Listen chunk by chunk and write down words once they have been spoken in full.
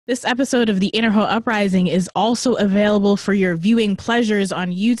This episode of the Inner Hoe Uprising is also available for your viewing pleasures on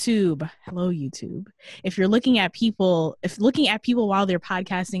YouTube. Hello, YouTube. If looking at people while they're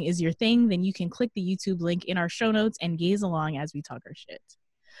podcasting is your thing, then you can click the YouTube link in our show notes and gaze along as we talk our shit.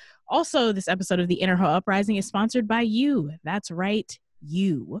 Also, this episode of the Inner Hoe Uprising is sponsored by you. That's right,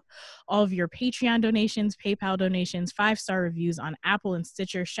 you. All of your Patreon donations, PayPal donations, 5-star reviews on Apple and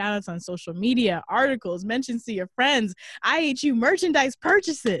Stitcher, shoutouts on social media, articles, mentions to your friends, IHU merchandise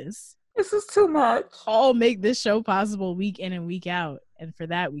purchases. This is too much. All make this show possible week in and week out. And for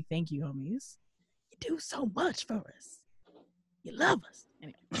that, we thank you, homies. You do so much for us. You love us.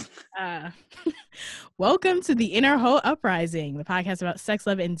 Anyway, welcome to the Inner Hoe Uprising, the podcast about sex,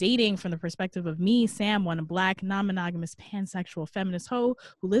 love, and dating from the perspective of me, Sam, one Black, non-monogamous, pansexual, feminist hoe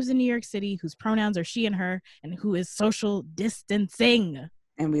who lives in New York City, whose pronouns are she and her, and who is social distancing.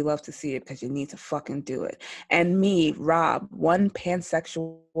 And we love to see it because you need to fucking do it. And me, Rob, one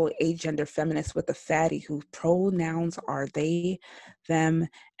pansexual, agender feminist with a fatty whose pronouns are they, them,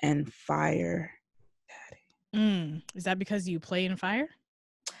 and fire. Is that because you play in fire?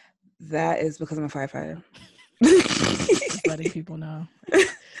 That is because I'm a firefighter. Just letting people know.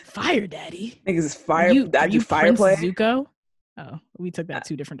 Fire daddy. Niggas is fire. Are you fire play. Zuko? Oh, we took that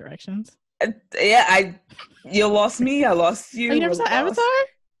two different directions. Yeah, you lost me. I lost you. Oh, you never saw Avatar?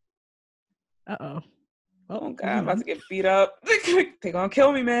 Uh-oh. Oh God, I'm about to get beat up. They're gonna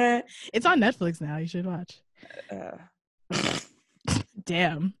kill me, man. It's on Netflix now. You should watch.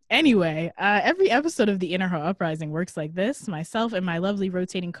 Damn. Anyway, every episode of the Inner Hoe Uprising works like this. Myself and my lovely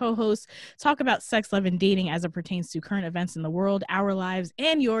rotating co-hosts talk about sex, love, and dating as it pertains to current events in the world, our lives,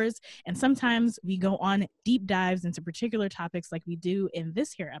 and yours. And sometimes we go on deep dives into particular topics like we do in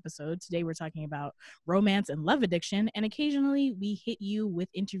this here episode. Today we're talking about romance and love addiction, and occasionally we hit you with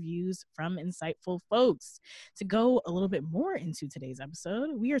interviews from insightful folks. To go a little bit more into today's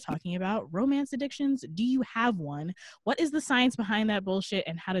episode, we are talking about romance addictions. Do you have one? What is the science behind that bullshit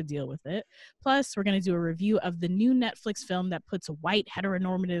and how to deal with it? Plus, we're going to do a review of the new Netflix film that puts white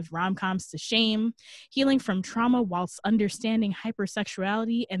heteronormative rom coms to shame, healing from trauma whilst understanding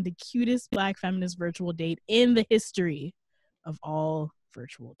hypersexuality, and the cutest Black feminist virtual date in the history of all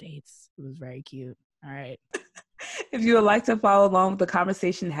virtual dates. It was very cute. All right. If you would like to follow along with the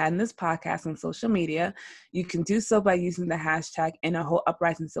conversation had in this podcast on social media, you can do so by using the hashtag Inner Hoe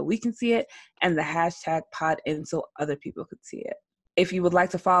Uprising so we can see it, and the hashtag PodIn so other people could see it. If you would like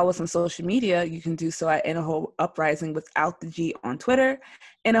to follow us on social media, you can do so at Inner Hoe Uprising without the G on Twitter,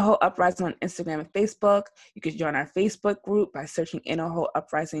 Inner Hoe Uprising on Instagram and Facebook. You can join our Facebook group by searching Inner Hoe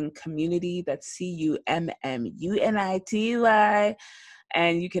Uprising Community. That's CUMMUNITY.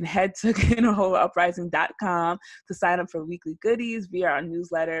 And you can head to innerhoeuprising.com to sign up for weekly goodies via our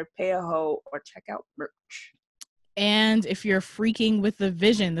newsletter, pay a hoe, or check out merch. And if you're freaking with the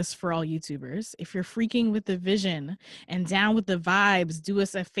vision, this is for all YouTubers, if you're freaking with the vision and down with the vibes, do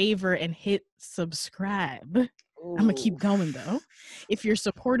us a favor and hit subscribe. Ooh. I'm gonna keep going though. If you're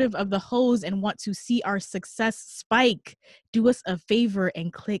supportive of the hoes and want to see our success spike, do us a favor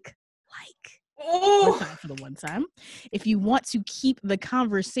and click like. One time for the one time. If you want to keep the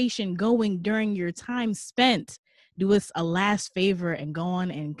conversation going during your time spent, do us a last favor and go on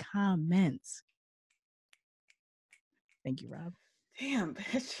and comment. Thank you, Rob. Damn,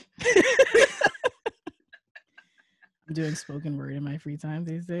 bitch. I'm doing spoken word in my free time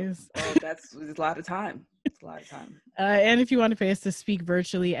these days. Oh, that's a lot of time. It's a lot of time. And if you want to pay us to speak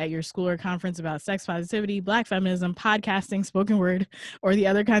virtually at your school or conference about sex positivity, Black feminism, podcasting, spoken word, or the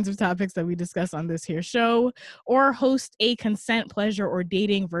other kinds of topics that we discuss on this here show, or host a consent, pleasure, or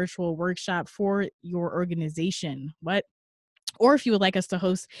dating virtual workshop for your organization. Or if you would like us to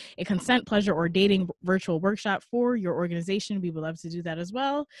host a consent, pleasure, or dating virtual workshop for your organization, we would love to do that as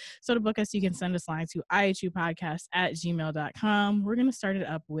well. So to book us, you can send us a line to ihupodcast@gmail.com. We're going to start it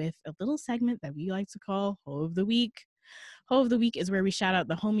up with a little segment that we like to call Hoe of the Week. Hoe of the Week is where we shout out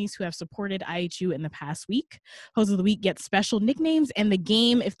the homies who have supported IHU in the past week. Hoes of the Week get special nicknames, and the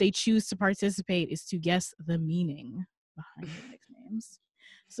game, if they choose to participate, is to guess the meaning behind the nicknames.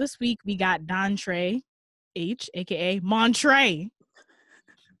 So this week, we got Don Trey H, aka Montre,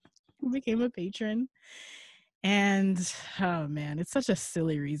 who became a patron. And oh man, it's such a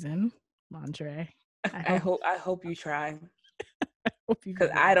silly reason, Montre. I hope you try.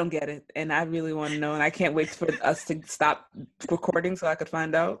 Because I don't get it, and I really want to know, and I can't wait for us to stop recording so I could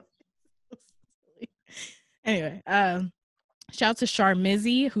find out. Anyway, shout out to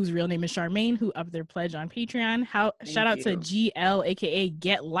Charmizzy, whose real name is Charmaine, who upped their pledge on Patreon. Shout out to GL, aka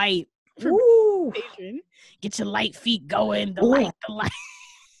Get Light, for patron. Get your light feet going. The light.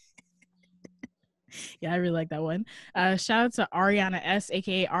 Yeah, I really like that one. Shout out to Ariana S,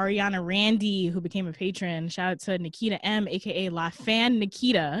 aka Ariana Randy, who became a patron. Shout out to Nikita M, aka La Fan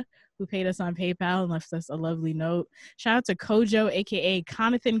Nikita, who paid us on PayPal and left us a lovely note. Shout out to Kojo, aka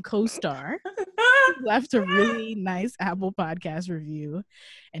Conathan Co-Star, who left a really nice Apple Podcast review.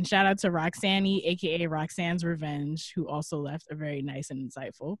 And shout out to Roxanne, aka Roxanne's Revenge, who also left a very nice and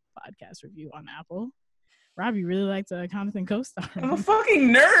insightful podcast review on Apple. Rob, you really liked Conathan Co-Star. I'm a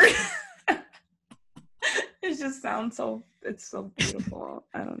fucking nerd. It just sounds it's so beautiful.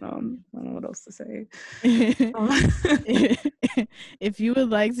 I don't know what else to say. If you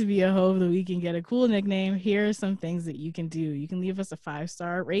would like to be a hoe of the week and get a cool nickname, here are some things that you can do. You can leave us a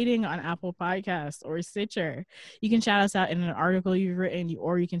 5-star rating on Apple Podcasts or Stitcher. You can shout us out in an article you've written,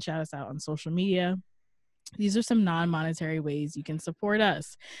 or you can shout us out on social media. These are some non-monetary ways you can support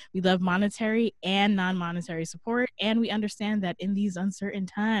us. We love monetary and non-monetary support, and we understand that in these uncertain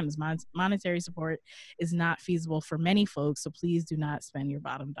times, monetary support is not feasible for many folks, so please do not spend your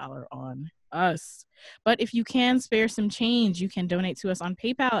bottom dollar on us. But if you can spare some change, you can donate to us on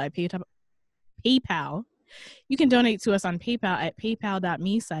PayPal at PayPal. You can donate to us on PayPal at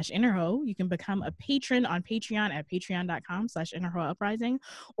paypal.me/innerho. You can become a patron on Patreon at patreon.com/innerhouprising,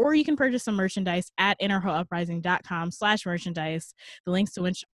 or you can purchase some merchandise at innerhouprising.com/merchandise. The links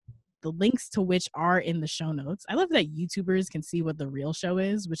to which are in the show notes. I love that YouTubers can see what the real show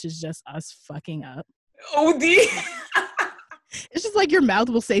is, which is just us fucking up. OD. It's just like your mouth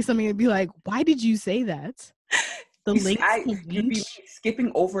will say something and be like, why did you say that? You'd be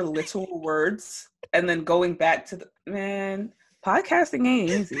skipping over literal words and then going back to podcasting ain't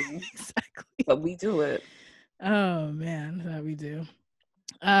easy. Exactly. But we do it. Oh man, that we do.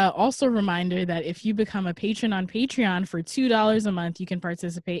 Also a reminder that if you become a patron on Patreon for $2 a month, you can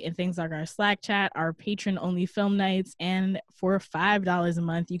participate in things like our Slack chat, our patron only film nights, and for $5 a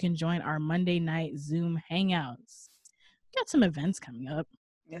month, you can join our Monday night Zoom hangouts. We got some events coming up.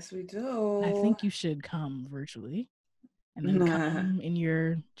 Yes, we do. I think you should come virtually and then come in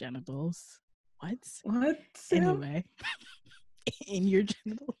your genitals. What? Anyway, in your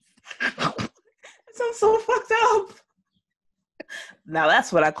genitals. It sounds so fucked up. Now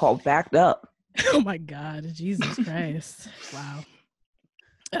that's what I call backed up. Oh my God, Jesus Christ! Wow.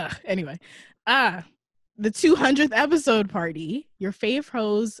 Anyway, the 200th episode party. Your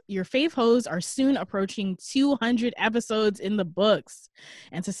fave hoes are soon approaching 200 episodes in the books.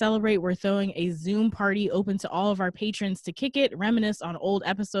 And to celebrate, we're throwing a Zoom party open to all of our patrons to kick it, reminisce on old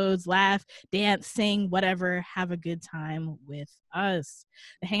episodes, laugh, dance, sing, whatever. Have a good time with us.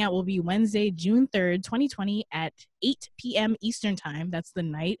 The hangout will be Wednesday, June 3rd, 2020 at 8 p.m. Eastern time. That's the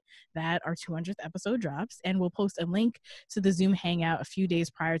night that our 200th episode drops. And we'll post a link to the Zoom hangout a few days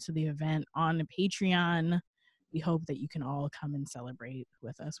prior to the event on Patreon. We hope that you can all come and celebrate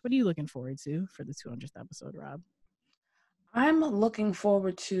with us. What are you looking forward to for the 200th episode, Rob? I'm looking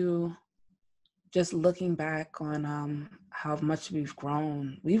forward to just looking back on how much we've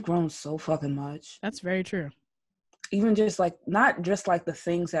grown. We've grown so fucking much. That's very true. Even just like, not just like the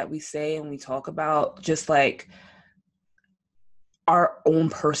things that we say and we talk about, just like our own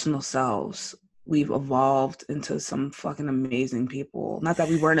personal selves. We've evolved into some fucking amazing people. Not that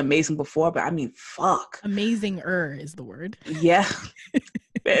we weren't amazing before, but I mean, fuck. Amazing-er is the word. Yeah.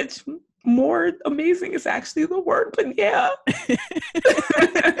 Bitch, more amazing is actually the word, but yeah.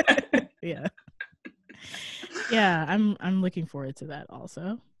 Yeah. Yeah, I'm looking forward to that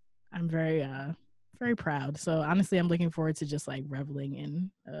also. I'm very proud. So honestly, I'm looking forward to just like reveling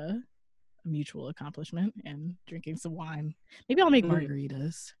in a mutual accomplishment and drinking some wine. Maybe I'll make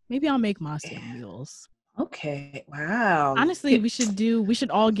margaritas. Maybe I'll make Moscow mules. Okay. Wow. Honestly, we should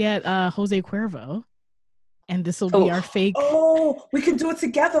all get Jose Cuervo, and this will be our fake. Oh, we can do it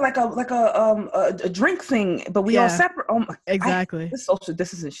together like a drink thing, but we all separate. Oh my, exactly. This social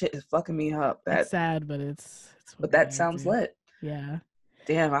distancing shit is fucking me up. That's sad, but it's but that sounds lit. Yeah.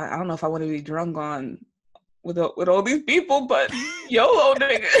 Damn, I don't know if I want to be drunk with all these people, but YOLO,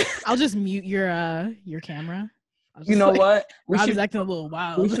 nigga. I'll just mute your camera. You know what? Rob's acting a little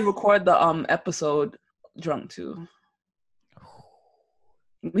wild. We should record the episode drunk too.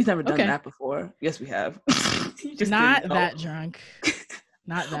 We've never done that before. Yes, we have. Not that drunk.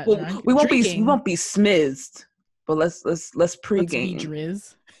 Not that drunk. We won't be smizzed, but let's pregame. Let's be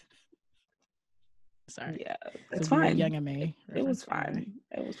drizz. Sorry. Yeah, it's fine. Young M.A. It was fine.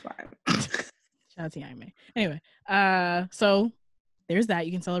 It was fine. Shout out to Young M.A. Anyway, so there's that.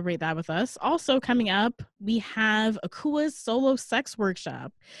 You can celebrate that with us. Also coming up, we have Akua's solo sex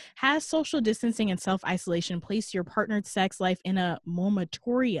workshop. Has social distancing and self-isolation placed your partnered sex life in a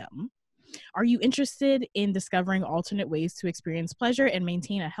moratorium? Are you interested in discovering alternate ways to experience pleasure and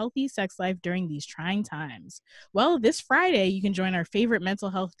maintain a healthy sex life during these trying times? Well, this Friday, you can join our favorite mental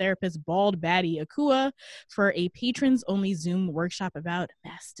health therapist, Bald Baddie Akua, for a patrons-only Zoom workshop about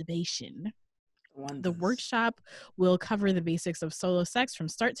masturbation. The workshop will cover the basics of solo sex from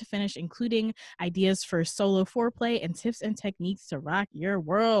start to finish, including ideas for solo foreplay and tips and techniques to rock your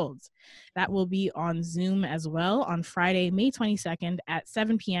world. That will be on Zoom as well on Friday, May 22nd at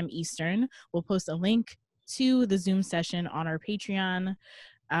 7 p.m. Eastern. We'll post a link to the Zoom session on our Patreon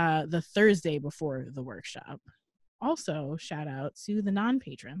the Thursday before the workshop. Also, shout out to the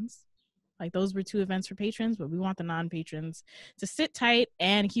non-patrons. Like, those were 2 events for patrons, but we want the non-patrons to sit tight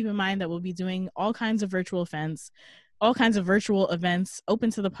and keep in mind that we'll be doing all kinds of virtual events open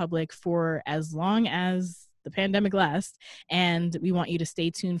to the public for as long as the pandemic lasts. And we want you to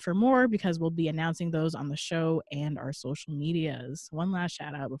stay tuned for more because we'll be announcing those on the show and our social medias. One last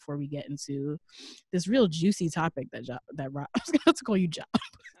shout out before we get into this real juicy topic that Rob, I was going to call you Job.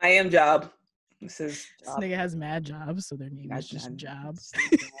 I am Job. This is Job. This nigga has mad jobs, so their name is just Job.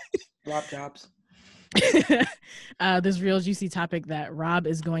 Rob Jobs. This real juicy topic that Rob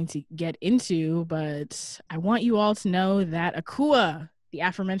is going to get into, but I want you all to know that Akua, the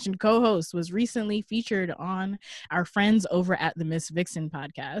aforementioned co-host, was recently featured on our friends over at the Miss Vixen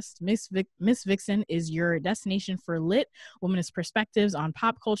podcast. Miss Vixen is your destination for lit womanist perspectives on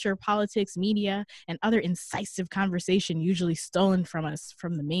pop culture, politics, media, and other incisive conversation usually stolen from us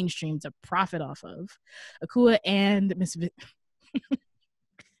from the mainstream to profit off of. Akua and Miss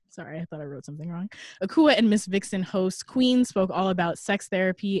Sorry, I thought I wrote something wrong. Akua and Miss Vixen host Queen spoke all about sex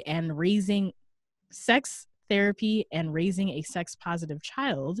therapy and raising a sex-positive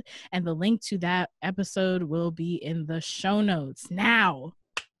child, and the link to that episode will be in the show notes. Now,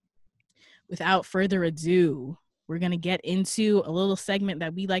 without further ado, we're going to get into a little segment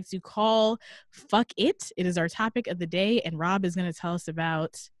that we like to call Fuck It. It is our topic of the day, and Rob is going to tell us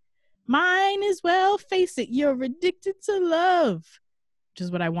about Mine as Well, Face It, You're Addicted to Love, which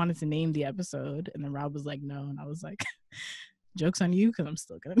is what I wanted to name the episode. And then Rob was like, no. And I was like, joke's on you, because I'm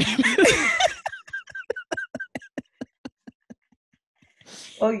still going to name it.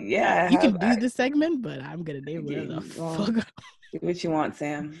 Oh, yeah. You can do this segment, but I'm going to name it the fuck. Do what you want,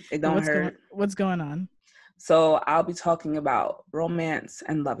 Sam. It don't hurt. What's going on? So I'll be talking about romance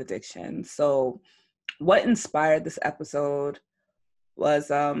and love addiction. So what inspired this episode was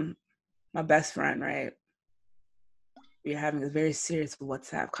my best friend, right? We were having a very serious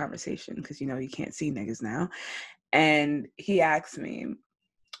WhatsApp conversation because, you can't see niggas now. And he asked me,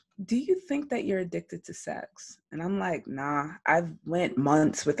 do you think that you're addicted to sex? And I'm like, nah, I've went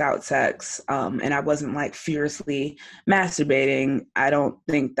months without sex. And I wasn't like furiously masturbating. I don't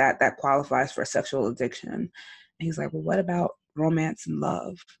think that qualifies for a sexual addiction. And he's like, well, what about romance and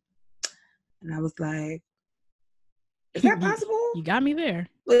love? And I was like, is that possible? You got me there.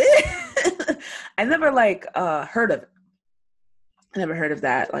 I never heard of it. I never heard of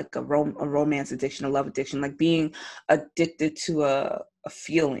that, like a romance addiction, a love addiction, like being addicted to a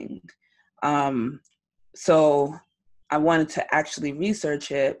feeling. So I wanted to actually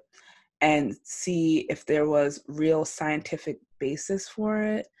research it and see if there was real scientific basis for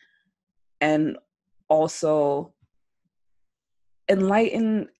it, and also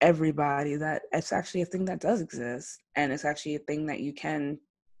enlighten everybody that it's actually a thing that does exist, and it's actually a thing that you can,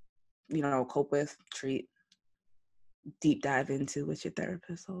 cope with, treat, deep dive into with your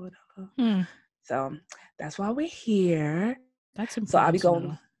therapist or whatever. So that's why we're here. That's important. So I'll be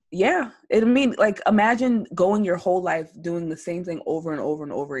going. Yeah. Imagine going your whole life doing the same thing over and over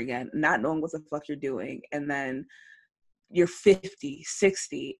and over again, not knowing what the fuck you're doing. And then you're 50,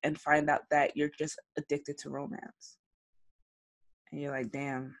 60 and find out that you're just addicted to romance. And you're like,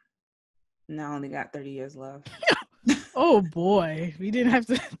 damn, now I only got 30 years left. Oh boy, we didn't have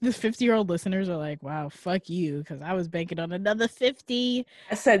to. The 50-year-old listeners are like, wow, fuck you, because I was banking on another 50.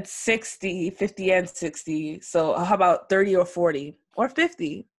 I said 60, 50 and 60. So how about 30 or 40 or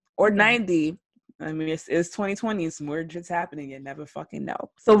 50 or 90? I mean, it's 2020. Some weird shit's happening. You never fucking know.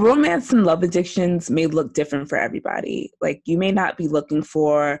 So romance and love addictions may look different for everybody. Like, you may not be looking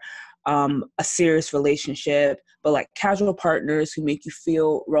for a serious relationship, but like casual partners who make you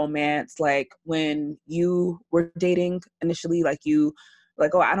feel romance. Like when you were dating initially, oh,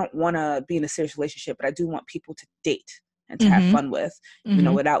 I don't want to be in a serious relationship, but I do want people to date and to have fun with,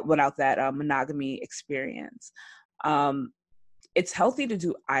 without that monogamy experience. It's healthy to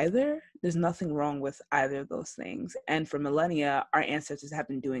do either. There's nothing wrong with either of those things. And for millennia, our ancestors have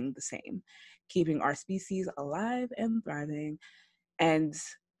been doing the same, keeping our species alive and thriving. And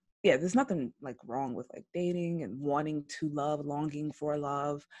yeah, there's nothing like wrong with like dating and wanting to love, longing for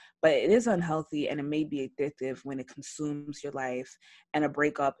love, but it is unhealthy and it may be addictive when it consumes your life. And a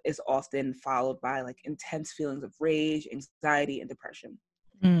breakup is often followed by like intense feelings of rage, anxiety, and depression.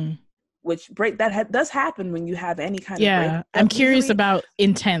 Which does happen when you have any kind of breakup. I'm curious Usually, about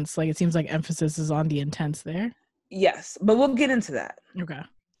intense. Like, it seems like emphasis is on the intense there. yes, but we'll get into that. Okay.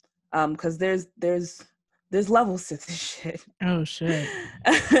 Because there's levels to this shit. Oh shit.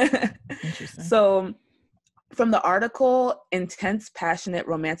 Interesting. So from the article, Intense, Passionate,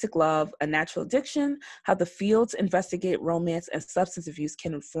 Romantic Love, A Natural Addiction, How the Fields Investigate Romance and Substance Abuse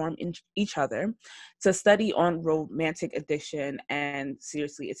Can Inform each other. It's a study on romantic addiction, and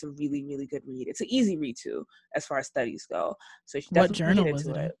seriously, it's a really, really good read. It's an easy read, too, as far as studies go. So you should what definitely journal get was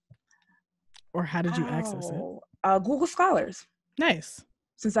into it in? Or how did you access it? Google Scholars. Nice.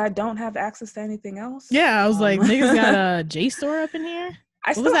 Since I don't have access to anything else. Yeah, I was like, niggas got a JSTOR up in here?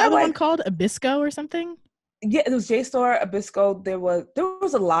 What was that other one called? Abisco or something? Yeah, it was JSTOR, Abisco. There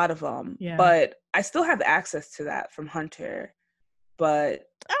was a lot of them, but I still have access to that from Hunter. But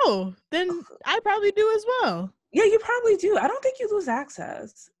then I probably do as well. Yeah, you probably do. I don't think you lose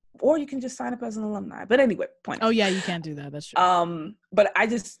access, or you can just sign up as an alumni. But anyway, point. Oh yeah, you can't do that. That's true. But I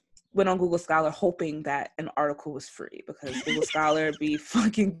just went on Google Scholar hoping that an article was free, because Google Scholar be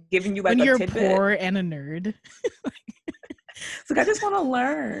fucking giving you like when a you're tidbit. Poor and a nerd. It's like, I just want to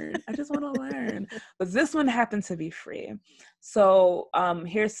learn. But this one happened to be free. So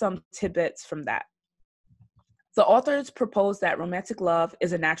here's some tidbits from that. The authors propose that romantic love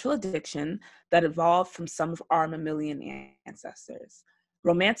is a natural addiction that evolved from some of our mammalian ancestors.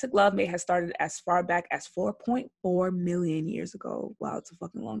 Romantic love may have started as far back as 4.4 million years ago. Wow, it's a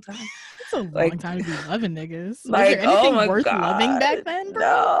fucking long time. It's a long time to be loving niggas. Like, was there anything worth loving back then, bro?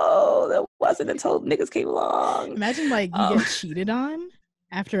 No, that wasn't until niggas came along. Imagine like you get cheated on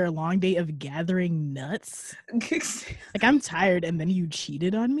after a long day of gathering nuts. Like, I'm tired, and then you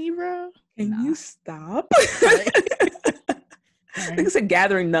cheated on me, bro. Can you stop? Niggas said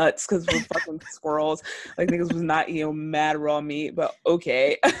gathering nuts because we're fucking squirrels. Like, niggas was not, mad raw meat, but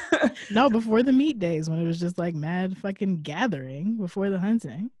okay. No, before the meat days, when it was just like mad fucking gathering before the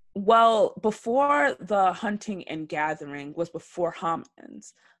hunting. Well, before the hunting and gathering was before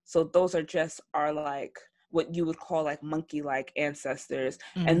hominids. So those are just our like what you would call like monkey-like ancestors,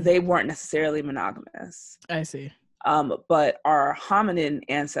 and they weren't necessarily monogamous. I see. But our hominin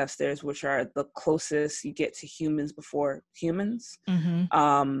ancestors, which are the closest you get to humans before humans,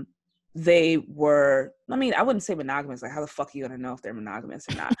 they were, I wouldn't say monogamous. Like, how the fuck are you gonna know if they're monogamous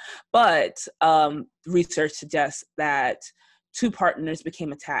or not? But research suggests that two partners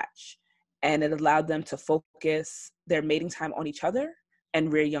became attached, and it allowed them to focus their mating time on each other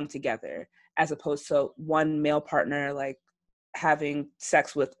and rear young together, as opposed to one male partner like having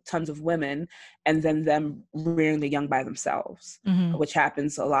sex with tons of women and then them rearing the young by themselves, which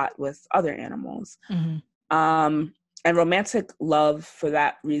happens a lot with other animals. And romantic love, for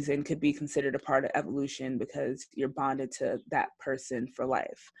that reason, could be considered a part of evolution because you're bonded to that person for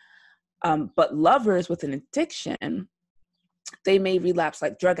life. But lovers with an addiction, they may relapse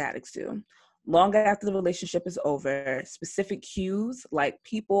like drug addicts do. Long after the relationship is over, specific cues like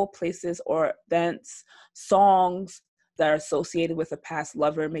people, places, or events, songs that are associated with a past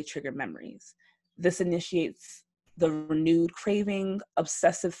lover may trigger memories. This initiates the renewed craving,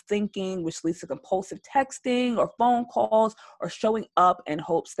 obsessive thinking, which leads to compulsive texting or phone calls, or showing up in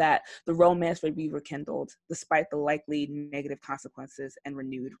hopes that the romance may be rekindled despite the likely negative consequences and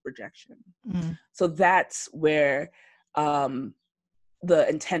renewed rejection. So that's where the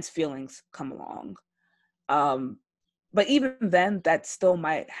intense feelings come along. But even then, that still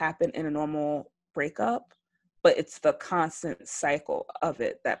might happen in a normal breakup, but it's the constant cycle of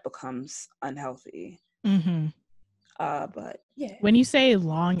it that becomes unhealthy. But yeah. When you say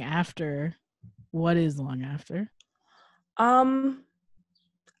long after, what is long after? Well,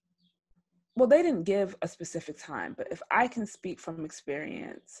 they didn't give a specific time, but if I can speak from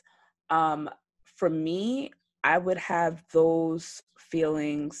experience, for me, I would have those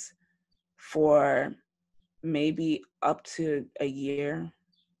feelings for maybe up to a year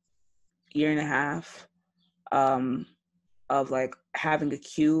and a half, of like having a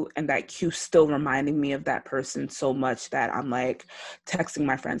cue, and that cue still reminding me of that person so much that I'm like texting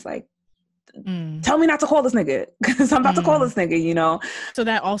my friends like, tell me not to call this nigga because I'm about to call this nigga, So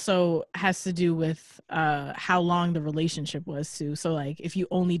that also has to do with how long the relationship was too. So like if you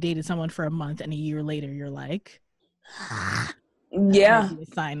only dated someone for a month and a year later you're like, yeah, a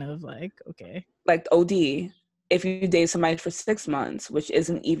sign of like, okay, like OD. if you date somebody for 6 months, which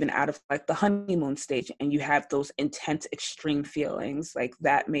isn't even out of like the honeymoon stage, and you have those intense, extreme feelings, like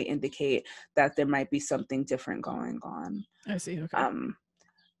that may indicate that there might be something different going on. I see. Okay.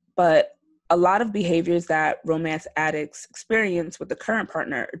 But a lot of behaviors that romance addicts experience with the current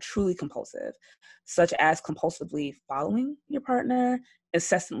partner are truly compulsive, such as compulsively following your partner,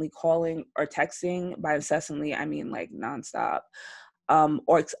 incessantly calling or texting. By incessantly, I mean like nonstop.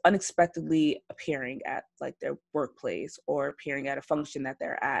 Or unexpectedly appearing at like their workplace or appearing at a function that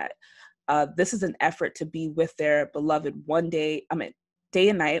they're at. This is an effort to be with their beloved day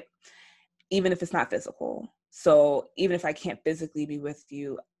and night, even if it's not physical. So even if I can't physically be with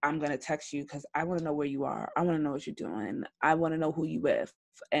you, I'm going to text you because I want to know where you are. I want to know what you're doing. I want to know who you with.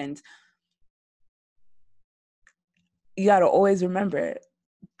 And you got to always remember,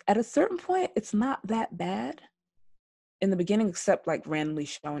 at a certain point, it's not that bad in the beginning, except like randomly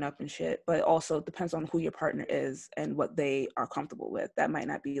showing up and shit, but it also depends on who your partner is and what they are comfortable with. That might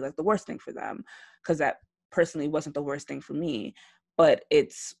not be like the worst thing for them, because that personally wasn't the worst thing for me, but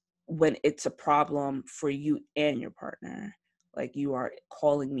it's when it's a problem for you and your partner. Like you are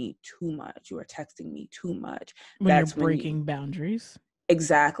calling me too much, you are texting me too much. When you're breaking boundaries.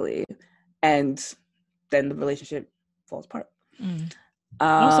 Exactly. And then the relationship falls apart.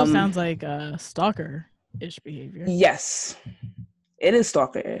 Also sounds like stalker-ish behavior. Yes, it is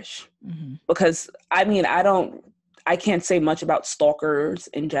stalker-ish. Because I mean, I can't say much about stalkers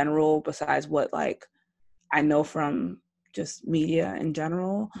in general besides what like I know from just media in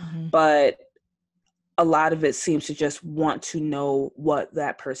general, but a lot of it seems to just want to know what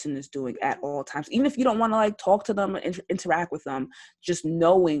that person is doing at all times. Even if you don't want to like talk to them or interact with them, just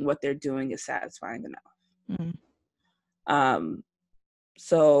knowing what they're doing is satisfying enough.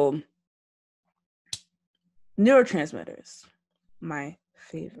 So neurotransmitters, my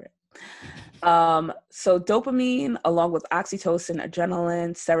favorite. So dopamine, along with oxytocin,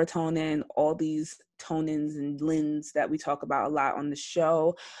 adrenaline, serotonin, all these tonins and lins that we talk about a lot on the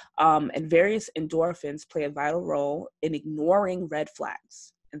show, and various endorphins play a vital role in ignoring red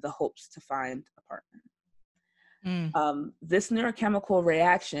flags in the hopes to find a partner. This neurochemical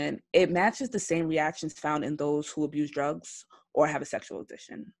reaction, it matches the same reactions found in those who abuse drugs or have a sexual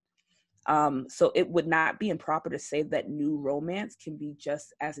addiction. So it would not be improper to say that new romance can be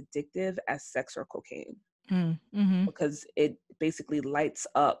just as addictive as sex or cocaine, because it basically lights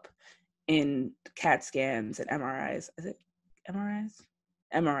up in CAT scans and MRIs. Is it MRIs?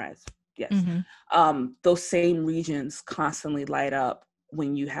 MRIs, yes. Those same regions constantly light up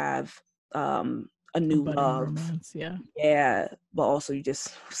when you have a new love. Romance, yeah. Yeah, but also you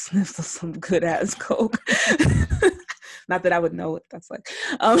just sniff some good ass coke. Not that I would know what that's like.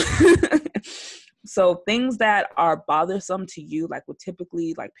 So things that are bothersome to you, like would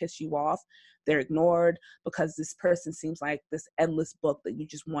typically like piss you off, they're ignored because this person seems like this endless book that you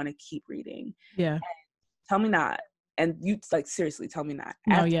just want to keep reading. Yeah. And tell me not. And you like, seriously, tell me not.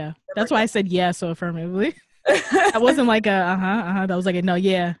 No, yeah. That's why I said yeah so affirmatively. I wasn't like a that was like a no,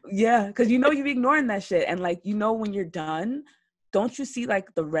 yeah. Yeah, because you know you're ignoring that shit. And like, you know, when you're done, don't you see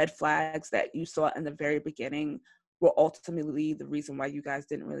like the red flags that you saw in the very beginning were ultimately the reason why you guys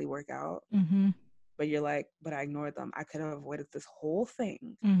didn't really work out? But you're like, but I ignored them. I could have avoided this whole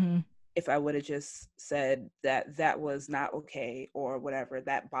thing if I would have just said that that was not okay or whatever,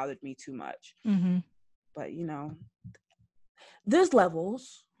 that bothered me too much. But you know, there's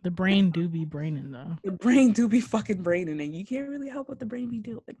levels. The brain do be braining though. The brain do be fucking braining, and you can't really help what the brain be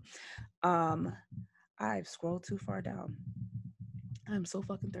doing. I've scrolled too far down. I'm so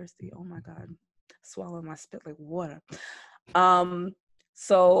fucking thirsty. Oh my God. Swallowing my spit like water.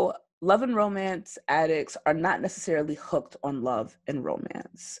 So love and romance addicts are not necessarily hooked on love and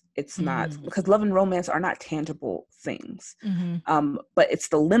romance. It's not, because love and romance are not tangible things. But it's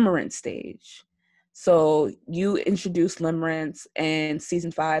the limerence stage. So you introduced limerence in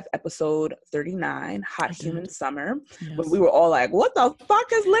season 5, episode 39, Hot Human Summer, when we were all like, what the fuck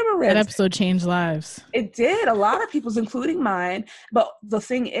is limerence? That episode changed lives. It did. A lot of people's, including mine. But the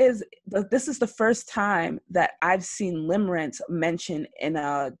thing is, this is the first time that I've seen limerence mentioned in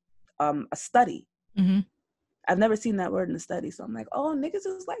a study. I've never seen that word in a study. So I'm like, oh, niggas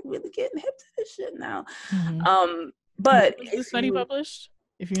is like really getting hip to this shit now. But was the study published,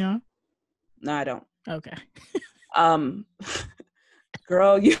 if you know? No, I don't. Okay.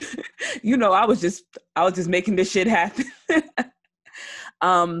 Girl, you know, I was just making this shit happen.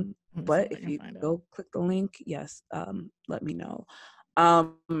 But if you go click the link, yes, let me know.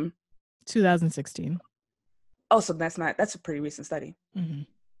 2016. Oh, so that's a pretty recent study.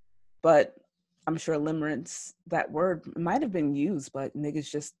 But I'm sure limerence, that word might have been used, but niggas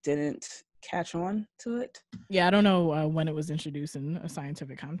just didn't catch on to it. Yeah, I don't know when it was introduced in a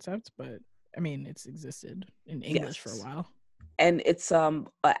scientific concept, but I mean, it's existed in English for a while. And it's an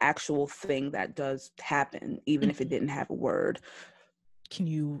actual thing that does happen, even if it didn't have a word. Can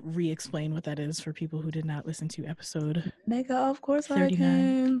you re-explain what that is for people who did not listen to episode? Nigga, of course 39. I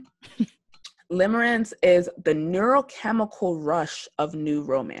can. Limerence is the neurochemical rush of new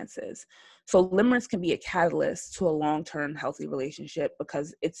romances. So limerence can be a catalyst to a long-term healthy relationship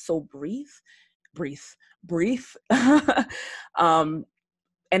because it's so brief, and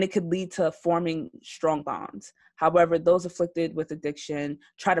it could lead to forming strong bonds. However, those afflicted with addiction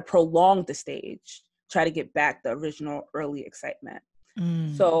try to prolong the stage, try to get back the original early excitement.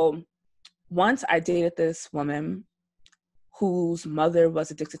 So once I dated this woman whose mother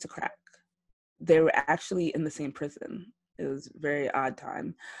was addicted to crack. They were actually in the same prison. It was a very odd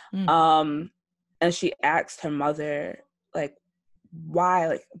time. And she asked her mother, like,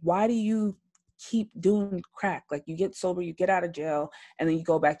 why do you keep doing crack? Like, you get sober, you get out of jail, and then you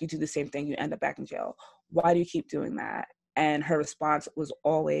go back, you do the same thing, you end up back in jail. Why do you keep doing that? And her response was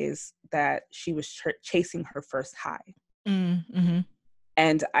always that she was chasing her first high. Mm-hmm.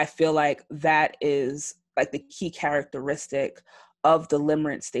 And I feel like that is like the key characteristic of the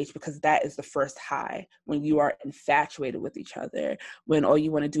limerence stage, because that is the first high, when you are infatuated with each other, when all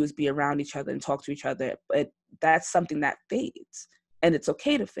you want to do is be around each other and talk to each other. But that's something that fades, and it's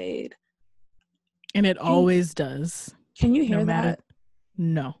okay to fade. And it always does. Can you hear that?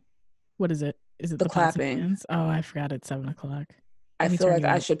 No. What is it? Is it the clapping? Oh, I forgot it's 7:00. I feel like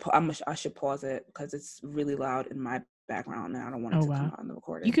I should pause it because it's really loud in my background and I don't want it to come out in the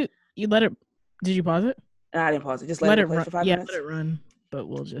recording. You let it. Did you pause it? No, I didn't pause it. Just let it run for 5 minutes. Yeah, let it run. But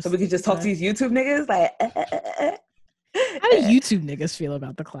we'll just. So we can just talk to these YouTube niggas like. How do YouTube niggas feel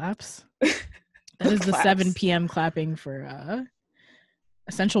about the claps? That is the 7 p.m. clapping for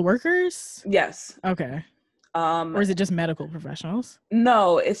essential workers? Yes. Okay. Or is it just medical professionals?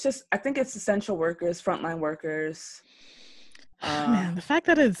 No, it's just, I think it's essential workers, frontline workers. Man, the fact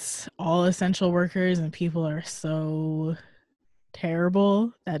that it's all essential workers and people are so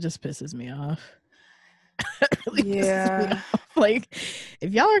terrible, that just pisses me off. Yeah. Like,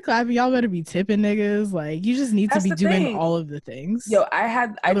 if y'all are clapping, y'all better be tipping niggas. Like, you just need to be doing all of the things. Yo,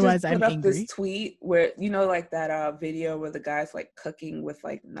 Otherwise, I just put up this tweet where, you know, like that video where the guy's like cooking with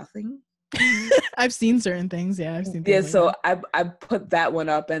like nothing. I've seen certain things. Yeah, I've seen. Yeah, so like I put that one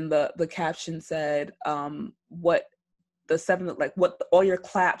up, and the caption said, "What all your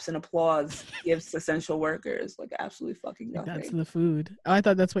claps and applause gives essential workers, like absolutely fucking nothing." That's the food. Oh, I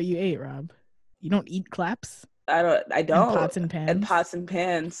thought that's what you ate, Rob. You don't eat claps? I don't. And pots and pans. And pots and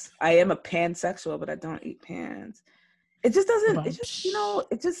pans. I am a pansexual, but I don't eat pans. It just doesn't. It's just, you know.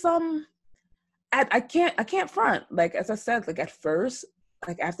 It just I can't front. Like, as I said, like at first.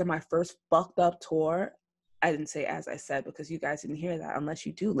 Like after my first fucked up tour, I didn't say as I said because you guys didn't hear that unless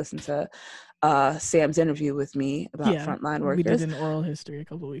you do listen to Sam's interview with me about frontline workers. We did an oral history a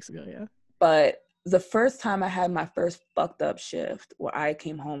couple of weeks ago, yeah. But the first time I had my first fucked up shift where I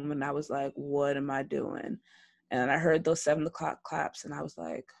came home and I was like, what am I doing? And I heard those 7 o'clock claps and I was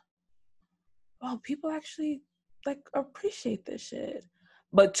like, oh, people actually like appreciate this shit.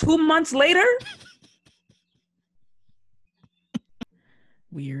 But 2 months later...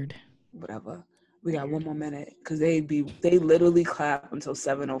 Weird. Whatever. We got 1 more minute because they literally clap until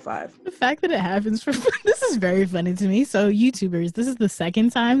 7:05. The fact that it happens this is very funny to me. So YouTubers, this is the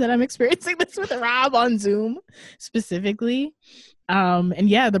second time that I'm experiencing this with Rob on Zoom specifically. And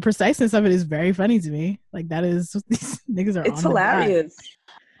yeah, the preciseness of it is very funny to me. Like that is these niggas are. It's hilarious.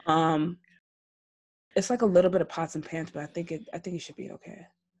 It's like a little bit of pots and pans, but I think it should be okay.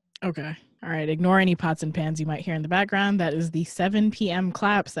 Okay. All right. Ignore any pots and pans you might hear in the background. That is the 7 p.m.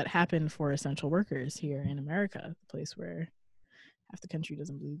 claps that happen for essential workers here in America, the place where half the country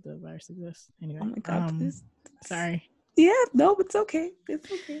doesn't believe the virus exists. Anyway. Oh my God, please. Sorry. Yeah, no, it's okay.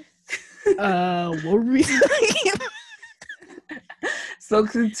 It's okay. What were we saying? So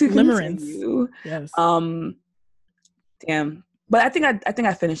to continue, yes. Damn. But I think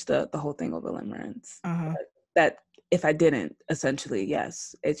I finished the whole thing over limerence. That if I didn't, essentially,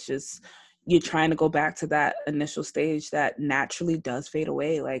 yes. It's just you're trying to go back to that initial stage that naturally does fade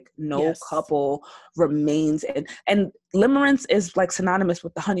away. Like no couple remains, and limerence is like synonymous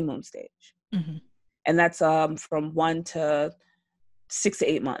with the honeymoon stage, and that's from 1 to 6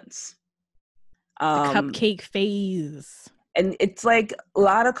 to 8 months. The cupcake phase. And it's like a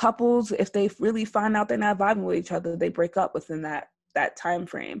lot of couples, if they really find out they're not vibing with each other, they break up within that time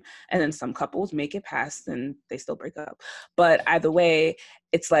frame. And then some couples make it past and they still break up. But either way,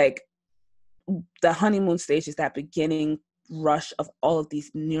 it's like the honeymoon stage is that beginning rush of all of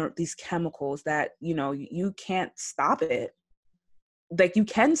these chemicals that, you know, you can't stop it. Like, you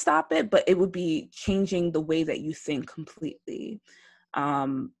can stop it, but it would be changing the way that you think completely.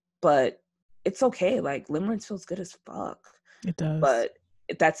 But it's okay. Like, limerence feels good as fuck. It does. But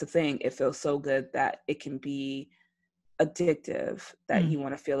that's the thing. It feels so good that it can be addictive, that you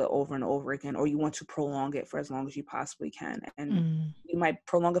want to feel it over and over again, or you want to prolong it for as long as you possibly can. And you might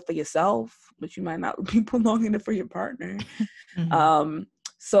prolong it for yourself, but you might not be prolonging it for your partner.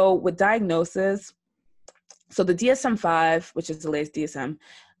 So with diagnosis, so the DSM-5, which is the latest DSM,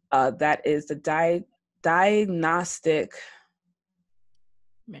 that is the diagnostic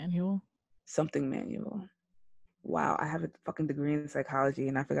manual. Wow, I have a fucking degree in psychology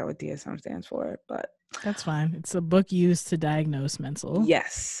and I forgot what DSM stands for, but that's fine. It's a book used to diagnose mental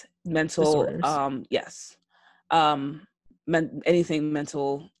disorders. Anything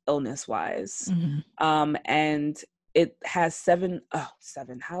mental illness wise. And it has seven.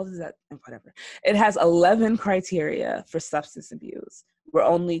 How does that, whatever. It has 11 criteria for substance abuse, where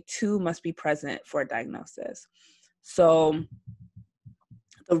only 2 must be present for a diagnosis. So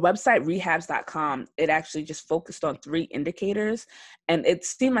the website rehabs.com, it actually just focused on 3 indicators, and it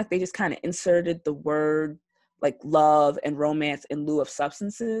seemed like they just kind of inserted the word like love and romance in lieu of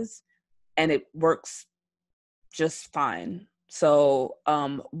substances, and it works just fine. So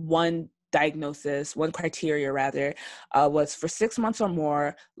one criteria was for 6 months or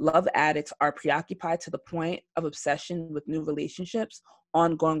more, love addicts are preoccupied to the point of obsession with new relationships,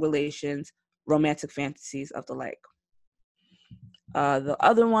 ongoing relations, romantic fantasies of the like. The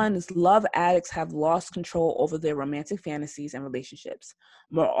other one is love addicts have lost control over their romantic fantasies and relationships.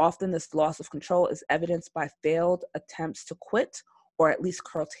 More often, this loss of control is evidenced by failed attempts to quit or at least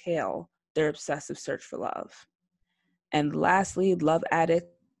curtail their obsessive search for love. And lastly, love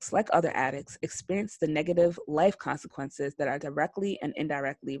addicts, like other addicts, experience the negative life consequences that are directly and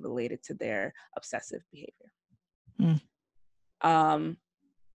indirectly related to their obsessive behavior.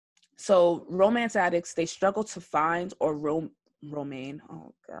 So romance addicts, they struggle to find or romaine.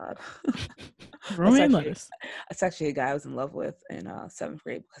 Oh God. It's actually a guy I was in love with in 7th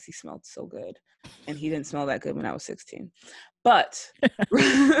grade because he smelled so good, and he didn't smell that good when I was 16. But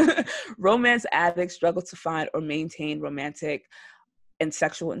romance addicts struggle to find or maintain romantic and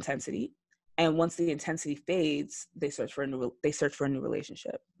sexual intensity, and once the intensity fades, they search for a new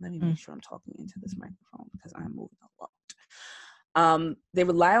relationship. Let me make sure I'm talking into this microphone because I'm moving a lot. They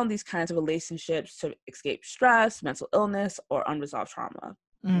rely on these kinds of relationships to escape stress, mental illness, or unresolved trauma,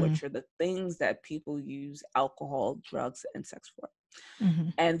 which are the things that people use alcohol, drugs, and sex for.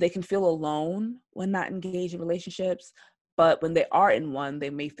 And they can feel alone when not engaged in relationships, but when they are in one, they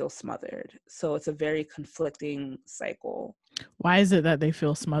may feel smothered. So it's a very conflicting cycle. Why is it that they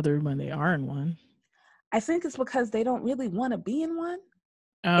feel smothered when they are in one? I think it's because they don't really want to be in one.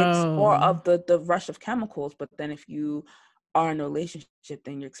 It's more of the rush of chemicals, but then if you are in a relationship,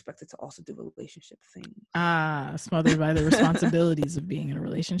 then you're expected to also do relationship things. Smothered by the responsibilities of being in a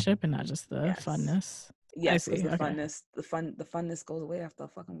relationship and not just the funness. Yes, because the funness goes away after a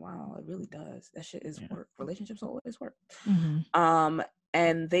fucking while. It really does. That shit is work. Relationships always work.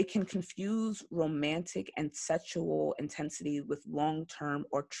 And they can confuse romantic and sexual intensity with long-term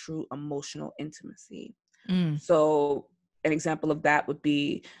or true emotional intimacy. So an example of that would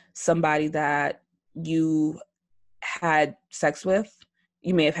be somebody that you had sex with.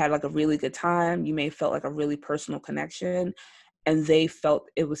 You may have had like a really good time. You may have felt like a really personal connection, and they felt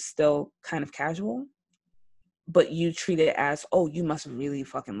it was still kind of casual, but you treat it as, oh, you must really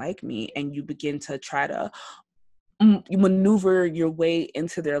fucking like me. And you begin to try to maneuver your way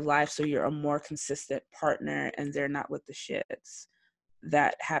into their life so you're a more consistent partner and they're not with the shits.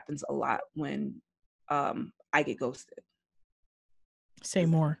 That happens a lot when I get ghosted. Say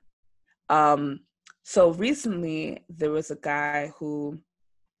more. So recently there was a guy who,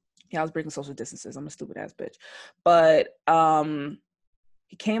 I was breaking social distances. I'm a stupid ass bitch. But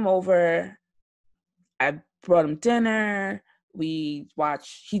he came over. I brought him dinner. He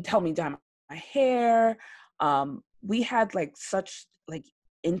helped me dye my hair. We had like such like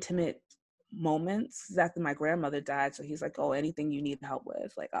intimate moments after my grandmother died. So he's like, oh, anything you need help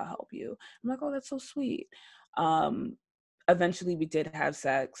with, like, I'll help you. I'm like, oh, that's so sweet. Eventually we did have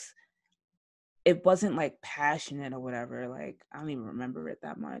sex. It wasn't like passionate or whatever. Like, I don't even remember it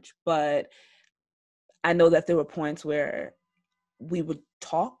that much, but I know that there were points where we would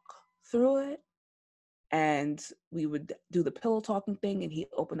talk through it and we would do the pillow talking thing, and he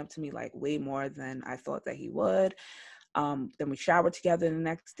opened up to me like way more than I thought that he would. Then we showered together the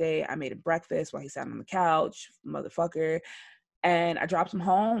next day. I made him breakfast while he sat on the couch, motherfucker. And I dropped him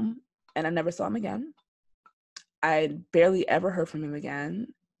home and I never saw him again. I barely ever heard from him again.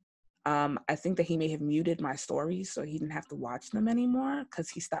 I think that he may have muted my stories so he didn't have to watch them anymore because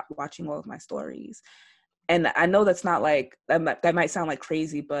he stopped watching all of my stories. And I know that's not like, that might sound like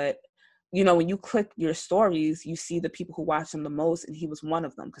crazy, but you know, when you click your stories, you see the people who watch them the most, and he was one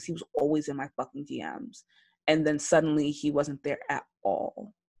of them because he was always in my fucking DMs. And then suddenly he wasn't there at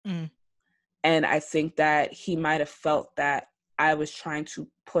all. Mm. And I think that he might have felt that I was trying to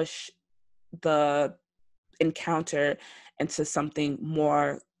push the encounter into something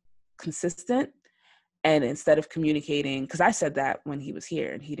more consistent. And instead of communicating, because I said that when he was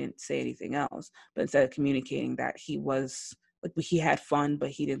here and he didn't say anything else, but instead of communicating that he was, like, he had fun,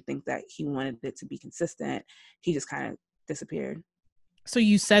 but he didn't think that he wanted it to be consistent, he just kind of disappeared. So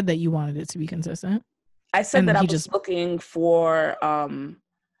you said that you wanted it to be consistent? I said And that then I he was just looking for,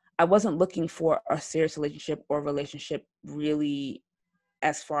 I wasn't looking for a serious relationship or relationship really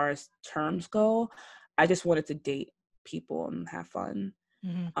as far as terms go. I just wanted to date people and have fun.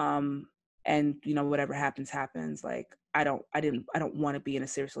 And you know, whatever happens. Like, I don't want to be in a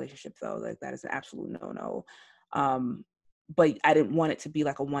serious relationship though. Like, that is an absolute no. But I didn't want it to be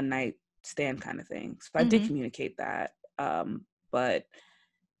like a one night stand kind of thing. So I did communicate that. But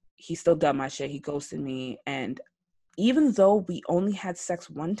he still done my shit. He ghosted me. And even though we only had sex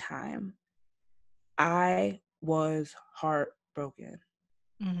one time, I was heartbroken.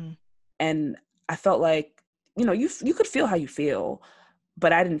 And I felt like, you know, you could feel how you feel,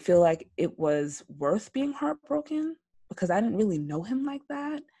 but I didn't feel like it was worth being heartbroken because I didn't really know him like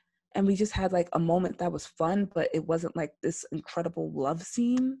that. And we just had like a moment that was fun, but it wasn't like this incredible love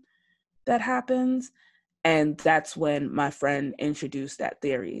scene that happens. And that's when my friend introduced that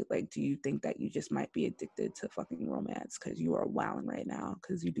theory. Like, do you think that you just might be addicted to fucking romance because you are wilding right now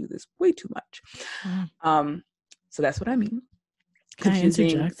because you do this way too much? So that's what I mean. Can I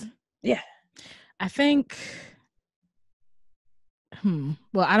interject? Yeah. I think,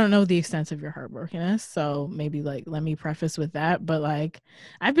 well, I don't know the extent of your heartbrokenness, so maybe like let me preface with that. But like,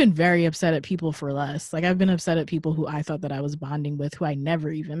 I've been very upset at people for less. Like, I've been upset at people who I thought that I was bonding with, who I never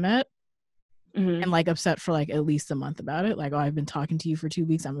even met, and like upset for like at least a month about it. Like, oh, I've been talking to you for 2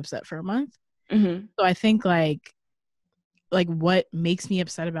 weeks, I'm upset for a month. So I think like what makes me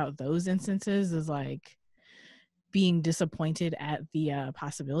upset about those instances is like being disappointed at the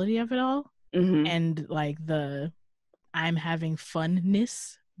possibility of it all, and like the I'm having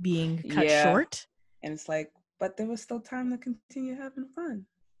funness being cut short. And it's like, but there was still time to continue having fun.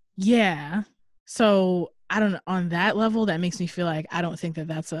 Yeah. So I don't know, on that level, that makes me feel like I don't think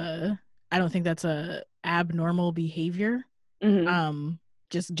that's a abnormal behavior.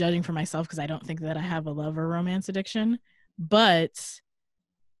 Just judging for myself, because I don't think that I have a love or romance addiction, but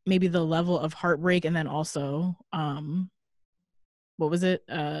maybe the level of heartbreak, and then also what was it?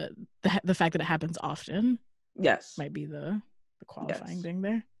 The fact that it happens often. Yes. Might be the qualifying thing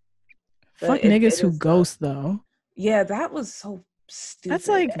there. But fuck niggas who ghost though. Yeah, that was so stupid. That's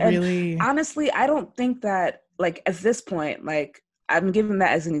like, and really, honestly, I don't think that, like, at this point, like, I'm giving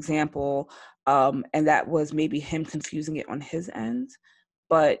that as an example, and that was maybe him confusing it on his end.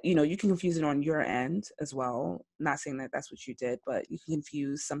 But, you know, you can confuse it on your end as well. Not saying that that's what you did, but you can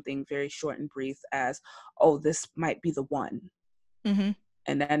confuse something very short and brief as, oh, this might be the one.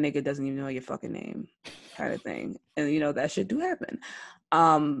 And that nigga doesn't even know your fucking name, kind of thing. And, you know, that shit do happen.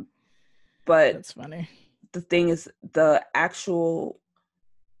 But that's funny. The thing is, the actual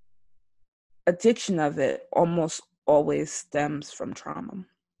addiction of it almost always stems from trauma.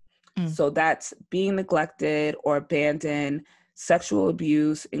 So that's being neglected or abandoned, sexual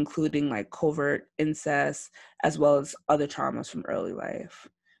abuse, including like covert incest, as well as other traumas from early life.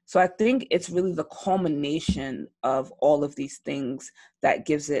 So I think it's really the culmination of all of these things that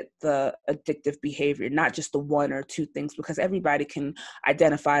gives it the addictive behavior, not just the one or two things, because everybody can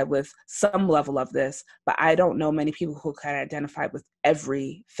identify with some level of this, but I don't know many people who can identify with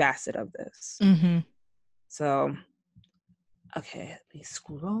every facet of this. So, okay, let me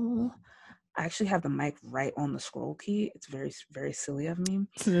scroll. I actually have the mic right on the scroll key. It's very, very silly of me.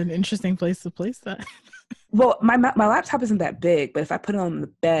 It's an interesting place to place that. Well, my laptop isn't that big, but if I put it on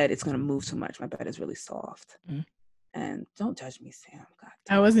the bed, it's going to move too much. My bed is really soft. And don't judge me, Sam. God,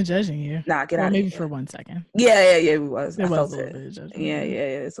 I wasn't judging you. Nah, get out of here. Maybe for 1 second. Yeah, we was. There I was felt a little it. bit of judgment.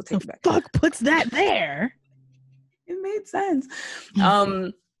 Yeah. So take it back. Fuck puts that there? It made sense.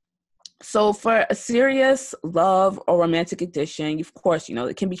 So for a serious love or romantic addiction, of course, you know,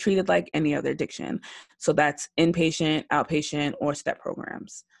 it can be treated like any other addiction. So that's inpatient, outpatient, or step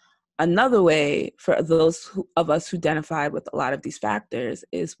programs. Another way for those of us who identify with a lot of these factors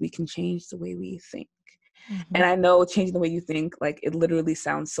is we can change the way we think. And I know changing the way you think, like, it literally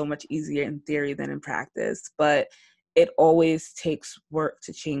sounds so much easier in theory than in practice, but it always takes work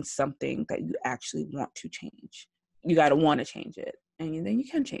to change something that you actually want to change. You got to want to change it, and then you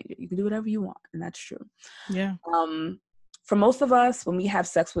can change it. You can do whatever you want, and that's true. Yeah. For most of us, when we have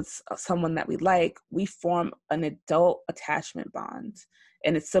sex with someone that we like, we form an adult attachment bond,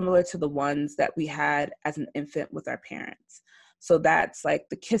 and it's similar to the ones that we had as an infant with our parents. So that's like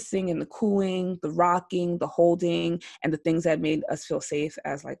the kissing and the cooing, the rocking, the holding, and the things that made us feel safe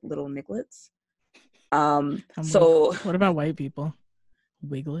as like little nigglets. So what about white people?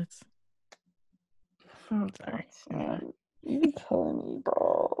 Wiglets? Oh, sorry. You killing me,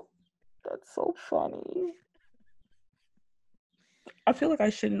 bro. That's so funny. I feel like I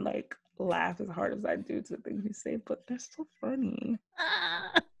shouldn't like laugh as hard as I do to the things you say, but they're so funny.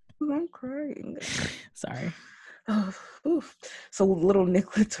 I'm crying. Sorry. So little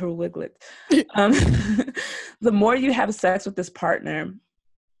nicklets or wiglets. The more you have sex with this partner,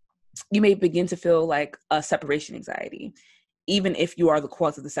 you may begin to feel like a separation anxiety, even if you are the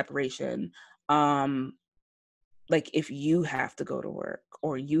cause of the separation. Like if you have to go to work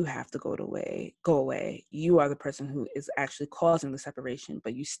or you have to go away, you are the person who is actually causing the separation,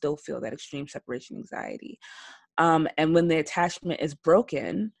 but you still feel that extreme separation anxiety. And when the attachment is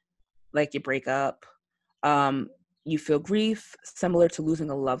broken, like you break up, you feel grief similar to losing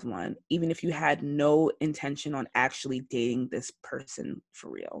a loved one, even if you had no intention on actually dating this person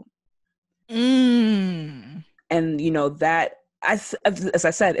for real. And you know that, as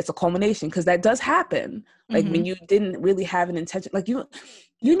I said, it's a culmination, because that does happen. Like when you didn't really have an intention, like you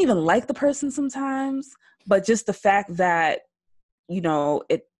didn't even like the person sometimes, but just the fact that, you know,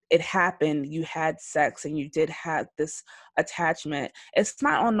 it happened, you had sex and you did have this attachment. It's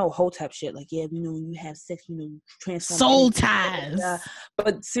not on no hotep shit. Like, yeah, you know, when you have sex, you know, you transform soul ties. Yeah.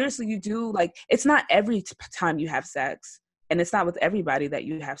 But seriously, you do, like, it's not every time you have sex, and it's not with everybody that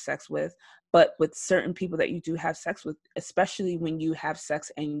you have sex with, but with certain people that you do have sex with, especially when you have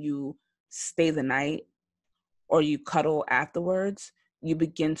sex and you stay the night or you cuddle afterwards, you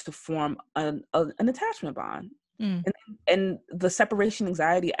begin to form an attachment bond. And the separation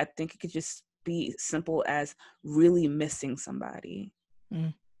anxiety, I think it could just be simple as really missing somebody.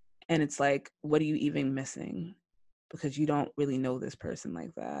 And it's like, what are you even missing? Because you don't really know this person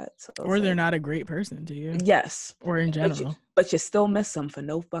like that. So or they're like, not a great person to you. Yes. Or in general. But you still miss them for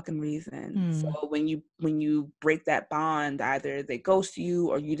no fucking reason. So when you break that bond, either they ghost you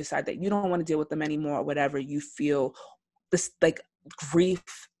or you decide that you don't want to deal with them anymore or whatever, you feel this like grief,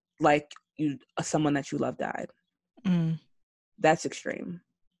 like someone that you love died. That's extreme.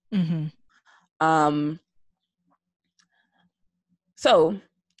 So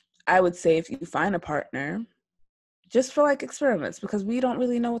I would say if you find a partner, just for like experiments, because we don't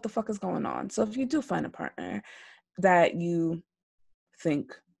really know what the fuck is going on. So if you do find a partner that you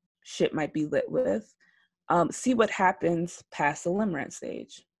think shit might be lit with, see what happens past the limerence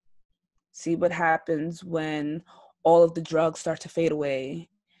stage. See what happens when all of the drugs start to fade away.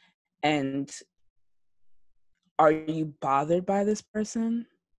 And are you bothered by this person?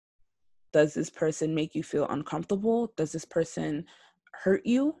 Does this person make you feel uncomfortable? Does this person hurt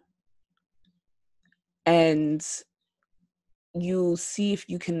you? And you see if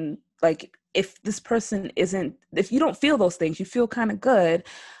you can, like, if this person isn't, if you don't feel those things, you feel kind of good,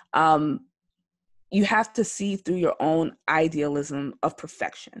 you have to see through your own idealism of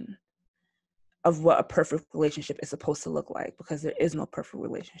perfection, of what a perfect relationship is supposed to look like, because there is no perfect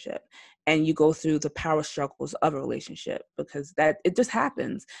relationship. And you go through the power struggles of a relationship, because that it just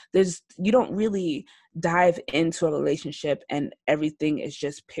happens. You don't really dive into a relationship and everything is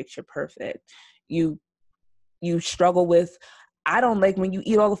just picture perfect. You struggle with, I don't like when you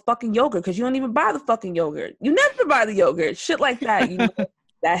eat all the fucking yogurt because you don't even buy the fucking yogurt. You never buy the yogurt. Shit like that. You know,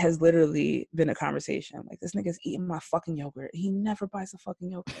 that has literally been a conversation. Like, this nigga's eating my fucking yogurt. He never buys the fucking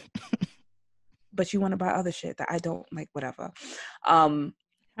yogurt. But you want to buy other shit that I don't like, whatever. How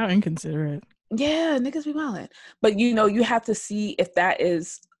inconsiderate. Yeah, niggas be wildin'. But, you know, you have to see if that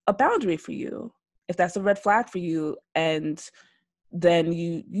is a boundary for you, if that's a red flag for you. And then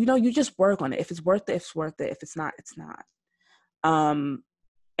you just work on it. If it's worth it, it's worth it. If it's not, it's not. And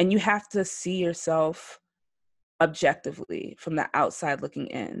you have to see yourself objectively from the outside looking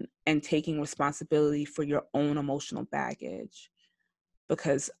in and taking responsibility for your own emotional baggage.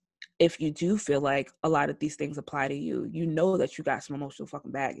 Because if you do feel like a lot of these things apply to you, you know that you got some emotional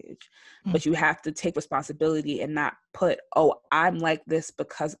fucking baggage. But you have to take responsibility and not put, oh, I'm like this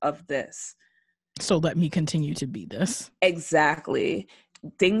because of this, so let me continue to be this. Exactly.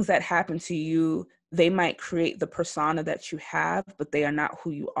 Things that happen to you they might create the persona that you have, but they are not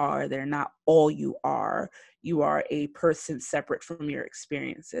who you are. They're not all you are. You are a person separate from your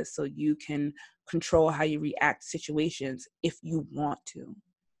experiences. So you can control how you react to situations if you want to.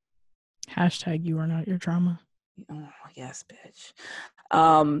 Hashtag you are not your trauma. Oh, yes, bitch.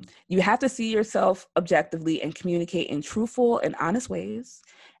 You have to see yourself objectively and communicate in truthful and honest ways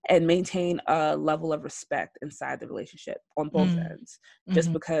and maintain a level of respect inside the relationship on both ends.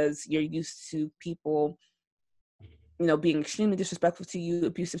 Just because you're used to people, you know, being extremely disrespectful to you,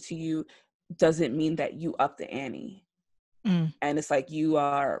 abusive to you, doesn't mean that you up the ante. And it's like you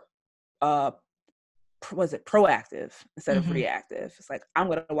are proactive instead of reactive. It's like, I'm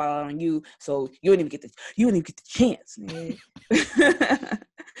gonna wild out on you, so you wouldn't even get the chance.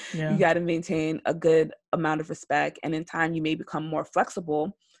 Yeah. You got to maintain a good amount of respect, and in time you may become more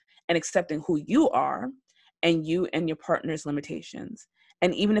flexible and accepting who you are and you and your partner's limitations.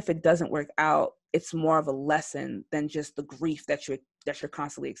 And even if it doesn't work out, it's more of a lesson than just the grief that you're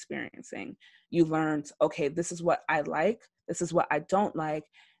constantly experiencing. You learned, okay, this is what I like, this is what I don't like,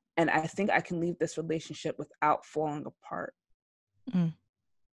 and I think I can leave this relationship without falling apart.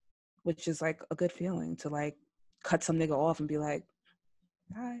 Which is like a good feeling, to like cut some nigga off and be like,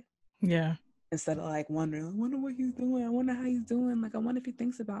 hi. Yeah. Instead of like wondering, I wonder what he's doing. I wonder how he's doing. Like, I wonder if he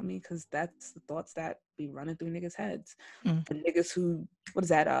thinks about me, because that's the thoughts that be running through niggas' heads. For niggas who, what is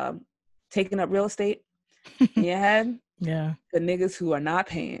that, taking up real estate in your head? Yeah. The niggas who are not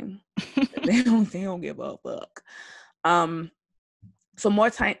paying, they don't give a fuck. So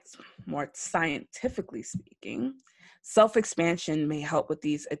more scientifically speaking, self-expansion may help with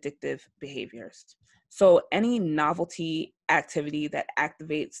these addictive behaviors. So any novelty activity that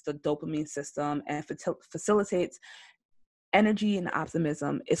activates the dopamine system and facilitates energy and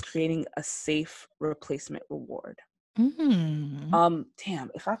optimism is creating a safe replacement reward. Damn,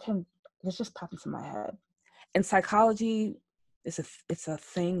 if I can, this just popped into my head. In psychology, it's a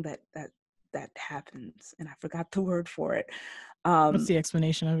thing that happens, and I forgot the word for it. What's the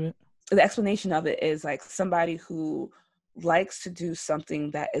explanation of it? The explanation of it is like somebody who likes to do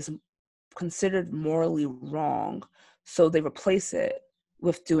something that is considered morally wrong, so they replace it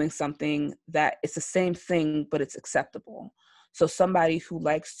with doing something that it's the same thing but it's acceptable. So somebody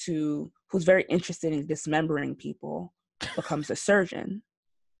who's very interested in dismembering people becomes a surgeon.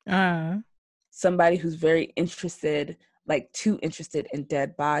 Somebody who's very interested, like too interested in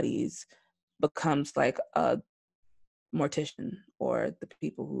dead bodies, becomes like a mortician, or the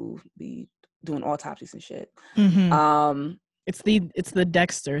people who be doing autopsies and shit. It's the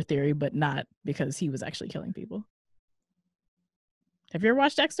Dexter theory, but not because he was actually killing people. Have you ever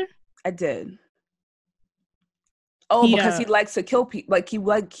watched Dexter? I did. Oh, because he likes to kill people.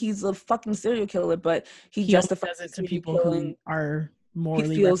 He's a fucking serial killer, but he justifies does it to people who are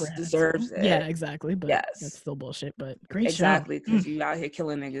morally he feels deserves it. Yeah, exactly. But yes, that's still bullshit. But great exactly, because you out here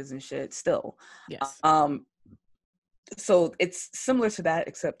killing niggas and shit still. Yes. So it's similar to that,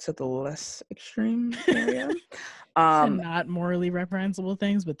 except to the less extreme area. Not morally reprehensible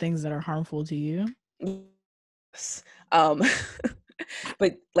things, but things that are harmful to you. Yes.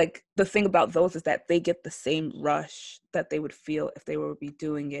 But like the thing about those is that they get the same rush that they would feel if they were be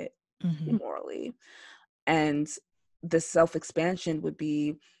doing it immorally. And the self-expansion would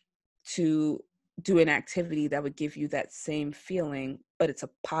be to do an activity that would give you that same feeling, but it's a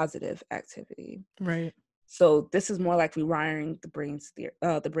positive activity. Right. So this is more like rewiring the brain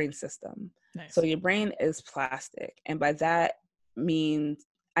system. Nice. So your brain is plastic, and by that I mean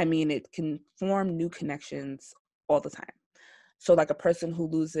it can form new connections all the time. So like a person who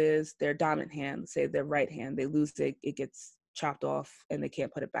loses their dominant hand, say their right hand, they lose it, it gets chopped off and they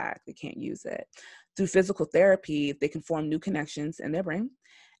can't put it back, they can't use it. Through physical therapy, they can form new connections in their brain,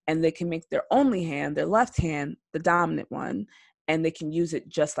 and they can make their only hand, their left hand, the dominant one, and they can use it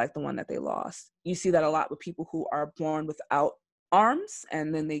just like the one that they lost. You see that a lot with people who are born without arms,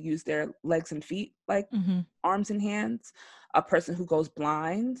 and then they use their legs and feet like arms and hands. A person who goes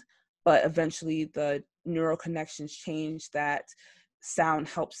blind, but eventually the neural connections change that sound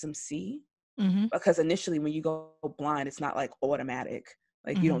helps them see. Because initially when you go blind, it's not like automatic.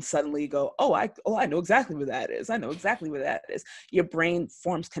 Like you don't suddenly go, I know exactly where that is. I know exactly where that is. Your brain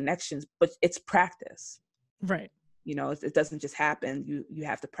forms connections, but it's practice. Right. You know, it doesn't just happen. You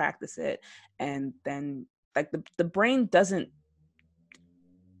have to practice it. And then like the brain doesn't,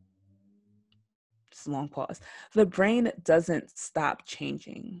 just a long pause. The brain doesn't stop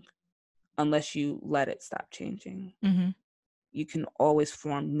changing unless you let it stop changing. You can always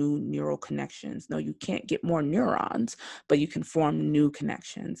form new neural connections. No, you can't get more neurons, but you can form new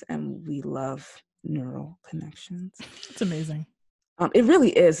connections. And we love neural connections. It's amazing. It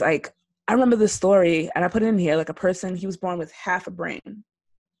really is. Like, I remember this story, and I put it in here, like a person, he was born with half a brain,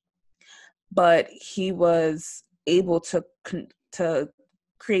 but he was able to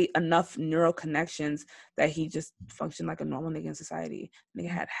create enough neural connections that he just functioned like a normal nigga in society. Nigga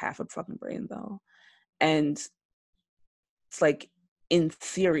had half a fucking brain though. And it's like, in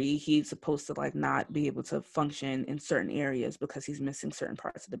theory, he's supposed to like not be able to function in certain areas because he's missing certain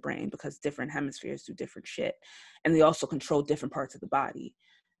parts of the brain, because different hemispheres do different shit. And they also control different parts of the body.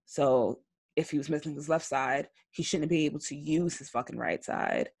 So if he was missing his left side, he shouldn't be able to use his fucking right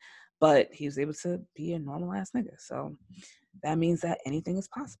side, but he was able to be a normal ass nigga. So that means that anything is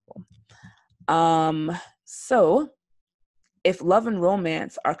possible. So if love and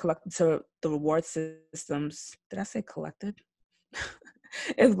romance are collected to the reward systems, did I say collected?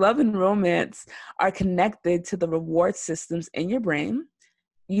 If love and romance are connected to the reward systems in your brain,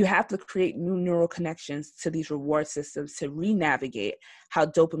 you have to create new neural connections to these reward systems to re-navigate how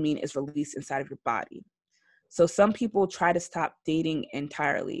dopamine is released inside of your body. So some people try to stop dating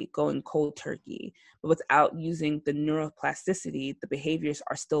entirely, going cold turkey, but without using the neuroplasticity, the behaviors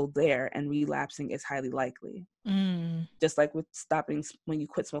are still there and relapsing is highly likely. Just like with stopping when you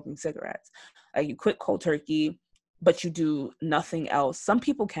quit smoking cigarettes. Like you quit cold turkey, but you do nothing else. Some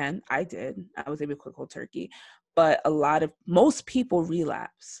people can. I did. I was able to quit cold turkey. But most people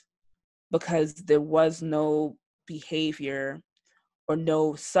relapse because there was no behavior or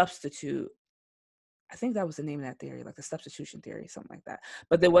no substitute. I think that was the name of that theory, like the substitution theory, something like that.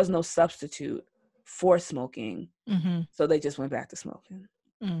 But there was no substitute for smoking. So they just went back to smoking.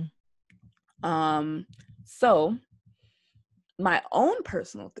 So my own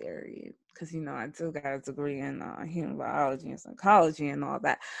personal theory, because, you know, I still got a degree in human biology and psychology and all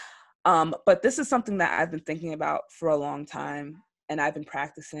that. But this is something that I've been thinking about for a long time, and I've been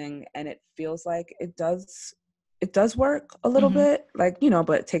practicing, and it feels like it does work a little bit, like, you know,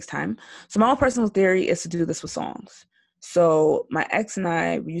 but it takes time. So my own personal theory is to do this with songs. So my ex and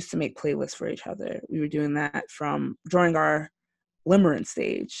I, we used to make playlists for each other. We were doing that during our limerence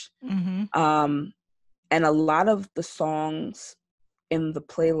stage. And a lot of the songs in the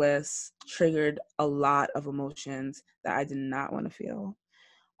playlist triggered a lot of emotions that I did not want to feel.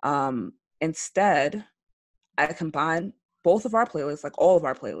 Instead, I combined both of our playlists, like all of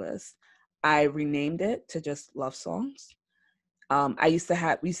our playlists. I renamed it to just love songs. We used to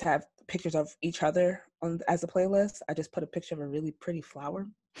have pictures of each other as a playlist. I just put a picture of a really pretty flower.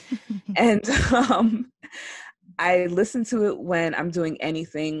 And I listen to it when I'm doing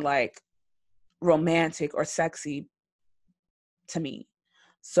anything like romantic or sexy to me.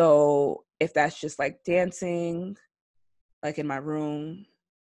 So if that's just like dancing, like in my room,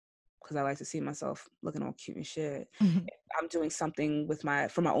 because I like to see myself looking all cute and shit. If I'm doing something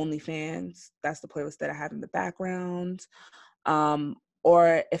for my OnlyFans, that's the playlist that I have in the background.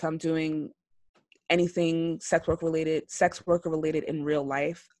 Or if I'm doing anything sex worker related in real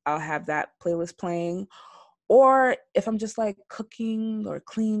life, I'll have that playlist playing. Or if I'm just like cooking or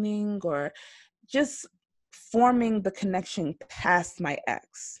cleaning or just forming the connection past my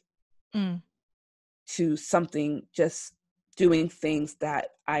ex to something, just doing things that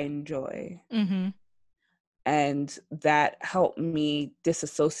I enjoy. And that helped me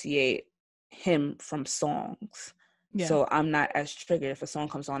disassociate him from songs. Yeah. So I'm not as triggered if a song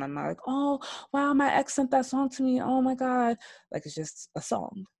comes on. I'm not like, oh, wow, my ex sent that song to me. Oh my God. Like, it's just a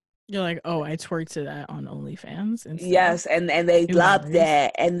song. You're like, oh, I twerked to that on OnlyFans instead. Yes, and they loved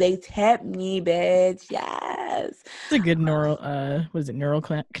that. And they tapped me, bitch. Yes. It's a good neural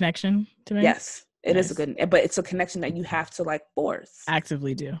connection to me? Yes, it is a good, but it's a connection that you have to like force.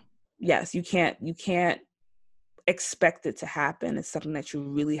 Actively do. Yes, you can't expect it to happen. It's something that you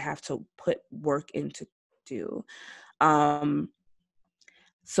really have to put work into do.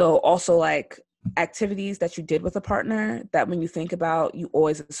 So also like activities that you did with a partner that when you think about, you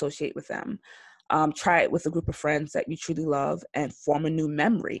always associate with them. Try it with a group of friends that you truly love and form a new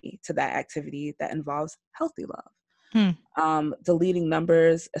memory to that activity that involves healthy love. Deleting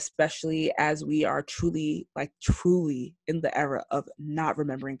numbers, especially as we are truly in the era of not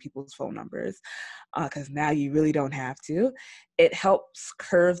remembering people's phone numbers, because now you really don't have to. It helps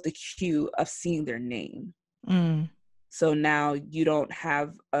curve the cue of seeing their name. So now you don't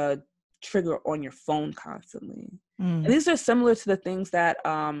have a trigger on your phone constantly. And these are similar to the things that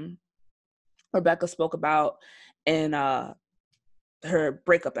Rebecca spoke about in her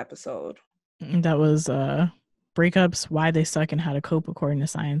breakup episode. That was breakups, why they suck, and how to cope according to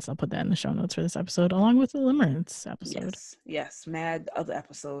science. I'll put that in the show notes for this episode, along with the limerence episode. Yes, mad other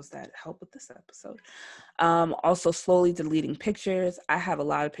episodes that help with this episode. Also, slowly deleting pictures. I have a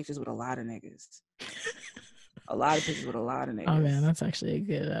lot of pictures with a lot of niggas. A lot of pictures with a lot of Oh man, niggas. that's actually a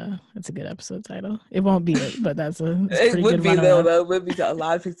good that's a good episode title. It won't be it, but it's a It pretty would good be though. runaround. It would be a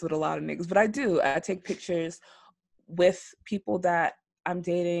lot of pictures with a lot of niggas. But I take pictures with people that I'm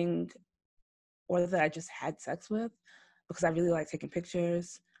dating or that I just had sex with because I really like taking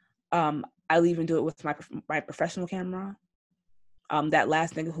pictures. I'll even do it with my professional camera. That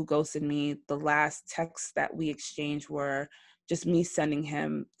last nigga who ghosted me, the last texts that we exchanged were just me sending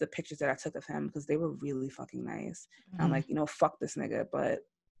him the pictures that I took of him because they were really fucking nice. And I'm like, fuck this nigga, but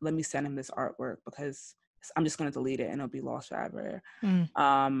let me send him this artwork because I'm just gonna delete it and it'll be lost forever.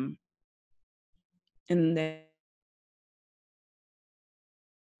 And then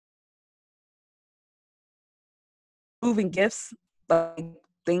moving gifts, like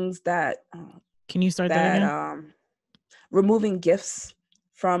things that Can you start that again? Removing gifts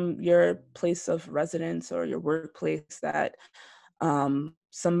from your place of residence or your workplace that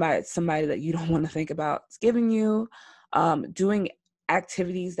somebody that you don't want to think about is giving you, doing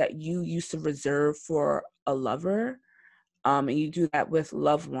activities that you used to reserve for a lover, and you do that with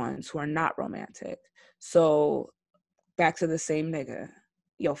loved ones who are not romantic. So back to the same nigga.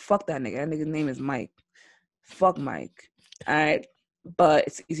 Yo, fuck that nigga. That nigga's name is Mike. Fuck Mike. All right. But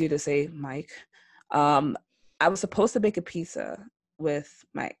it's easier to say Mike. I was supposed to bake a pizza with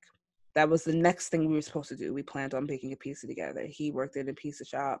Mike. That was the next thing we were supposed to do. We planned on baking a pizza together. He worked in a pizza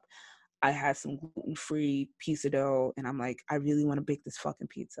shop. I had some gluten-free pizza dough, and I'm like, I really want to bake this fucking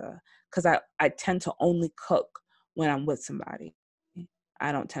pizza because I tend to only cook when I'm with somebody.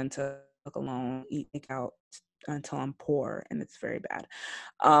 I don't tend to cook alone, eat out until I'm poor, and it's very bad.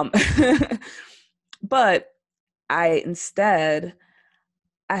 But I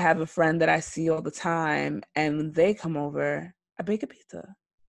have a friend that I see all the time, and when they come over, I bake a pizza.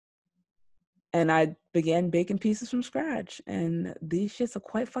 And I began baking pieces from scratch, and these shits are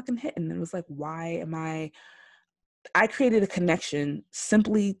quite fucking hitting. And it was like, I created a connection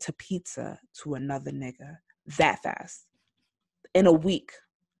simply to pizza to another nigga that fast in a week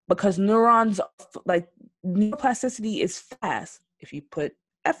because neuroplasticity is fast if you put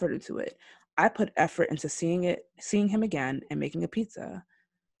effort into it. I put effort into seeing him again and making a pizza.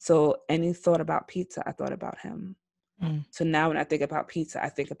 So any thought about pizza, I thought about him. So now when I think about pizza, I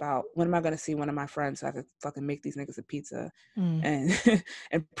think about when am I going to see one of my friends so I could fucking make these niggas a pizza and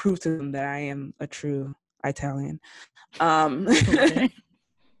and prove to them that I am a true Italian. Okay.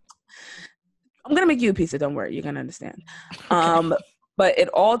 I'm going to make you a pizza. Don't worry. You're going to understand. Okay. But it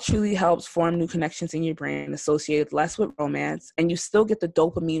all truly helps form new connections in your brain associated less with romance, and you still get the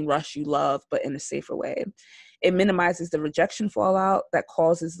dopamine rush you love, but in a safer way. It minimizes the rejection fallout that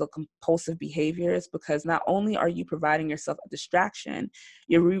causes the compulsive behaviors because not only are you providing yourself a distraction,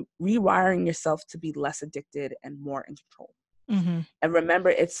 you're rewiring yourself to be less addicted and more in control. And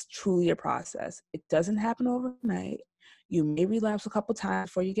remember, it's truly a process. It doesn't happen overnight. You may relapse a couple times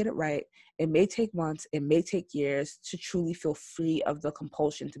before you get it right. It may take months, it may take years to truly feel free of the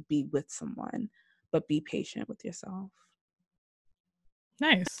compulsion to be with someone, but be patient with yourself.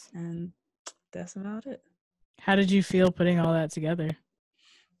 Nice. And that's about it. How did you feel putting all that together?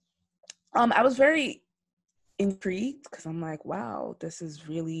 I was very intrigued because I'm like, wow, this is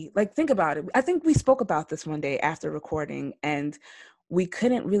really, like, think about it. I think we spoke about this one day after recording, and we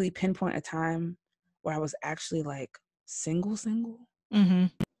couldn't really pinpoint a time where I was actually like single.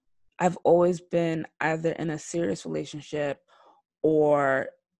 I've always been either in a serious relationship or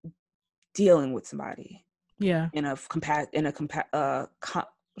dealing with somebody. Yeah. What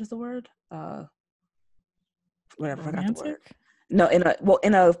is the word? Whatever, I forgot the word. No, in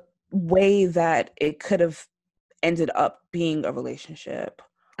a way that it could have ended up being a relationship.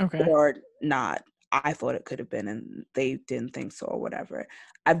 Okay. Or not. I thought it could have been and they didn't think so or whatever.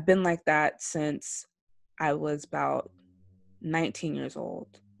 I've been like that since I was about 19 years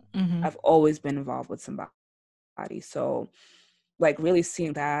old. I've always been involved with somebody. So like really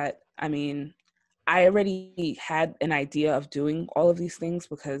seeing that, I mean, I already had an idea of doing all of these things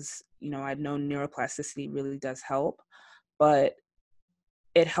because, I'd known neuroplasticity really does help, but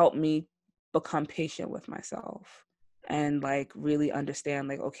it helped me become patient with myself and like really understand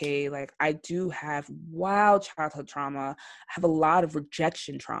like, okay, like I do have wild childhood trauma. I have a lot of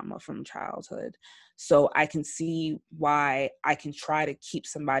rejection trauma from childhood. So I can see why I can try to keep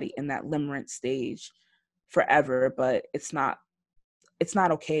somebody in that limerent stage forever, but it's not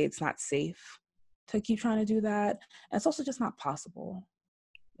okay. It's not safe to keep trying to do that. And it's also just not possible.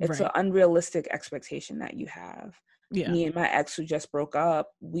 It's an unrealistic expectation that you have. Yeah. Me and my ex who just broke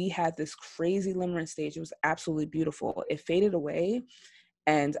up, we had this crazy limerent stage. It was absolutely beautiful. It faded away,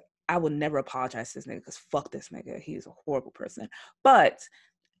 and I would never apologize to this nigga because fuck this nigga. He's a horrible person. But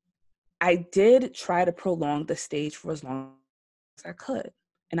I did try to prolong the stage for as long as I could.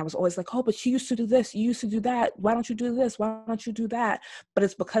 And I was always like, oh, but you used to do this, you used to do that. Why don't you do this? Why don't you do that? But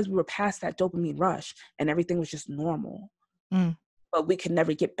it's because we were past that dopamine rush and everything was just normal. Mm. But we could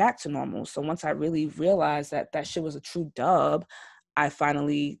never get back to normal. So once I really realized that that shit was a true dub, I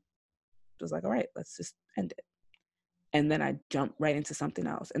finally was like, all right, let's just end it. And then I jumped right into something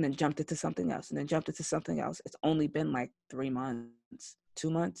else, and then jumped into something else, and then jumped into something else. It's only been like 3 months, 2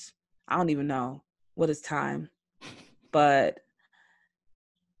 months. I don't even know what is time, but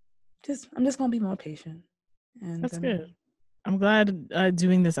I'm just gonna be more patient. And That's good. I'm glad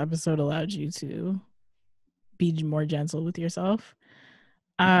doing this episode allowed you to be more gentle with yourself.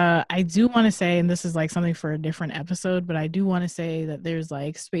 I do want to say, and this is like something for a different episode, but I do want to say that there's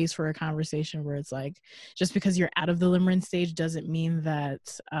like space for a conversation where it's like, just because you're out of the limerence stage doesn't mean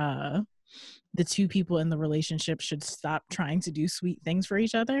that the two people in the relationship should stop trying to do sweet things for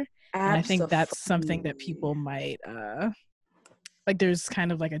each other. And I think that's something that people might like, there's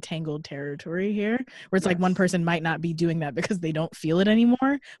kind of like a tangled territory here where it's like one person might not be doing that because they don't feel it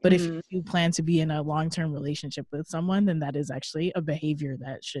anymore. But if you plan to be in a long-term relationship with someone, then that is actually a behavior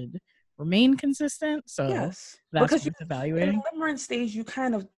that should remain consistent. So yes, that's because worth evaluating. in the limerence stage, you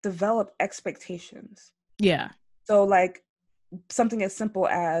kind of develop expectations. Yeah. So like something as simple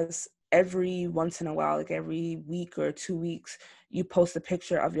as every once in a while, like every week or 2 weeks, you post a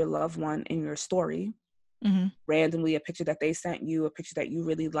picture of your loved one in your story. Randomly, a picture that they sent you, a picture that you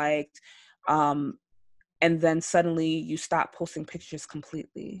really liked, and then suddenly you stop posting pictures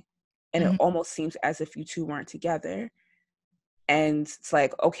completely, and it almost seems as if you two weren't together. And it's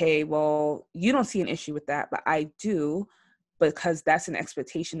like, okay, well, you don't see an issue with that, but I do, because that's an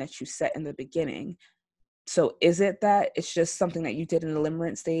expectation that you set in the beginning. So is it that it's just something that you did in the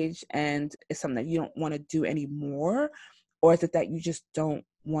limerence stage and it's something that you don't want to do anymore? Or is it that you just don't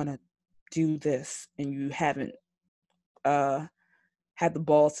want to do this and you haven't had the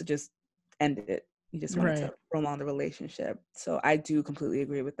balls to just end it? You just wanted to prolong the relationship. So I do completely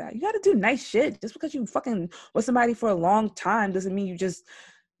agree with that. You got to do nice shit. Just because you fucking with somebody for a long time doesn't mean you just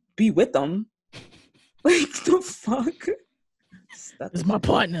be with them. Like, the fuck? This is my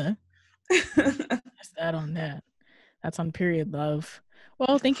partner. That's that on that. That's on period love.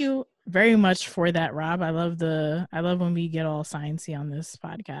 Well, thank you very much for that, Rob. I love when we get all sciencey on this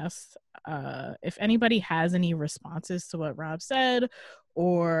podcast. If anybody has any responses to what Rob said,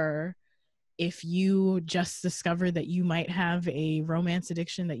 or if you just discovered that you might have a romance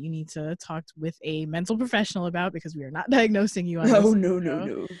addiction that you need to talk with a mental professional about, because we are not diagnosing you on this.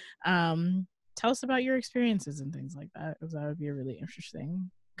 No. Tell us about your experiences and things like that, because that would be a really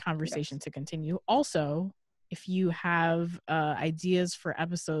interesting conversation to continue. Also, if you have ideas for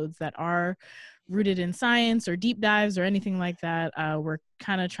episodes that are rooted in science or deep dives or anything like that, we're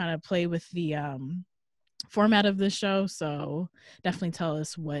kind of trying to play with the format of this show. So definitely tell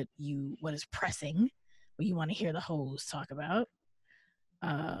us what is pressing, what you want to hear the hoes talk about.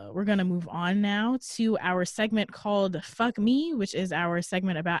 We're going to move on now to our segment called Fuck Me, which is our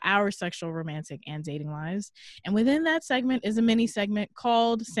segment about our sexual, romantic, and dating lives. And within that segment is a mini segment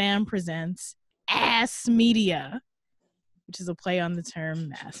called Sam Presents Ass Media, which is a play on the term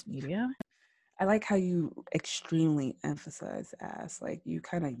mass media. I like how you extremely emphasize ass. Like, you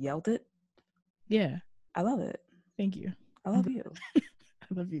kind of yelled it. Yeah. I love it. Thank you. I love you. I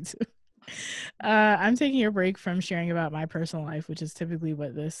love you too. I'm taking a break from sharing about my personal life, which is typically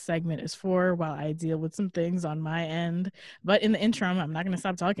what this segment is for, while I deal with some things on my end. But in the interim, I'm not going to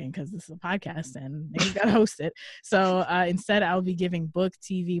stop talking because this is a podcast and niggas got to host it. So instead, I'll be giving book,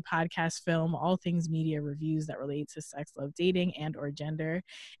 TV, podcast, film, all things media reviews that relate to sex, love, dating, and or gender.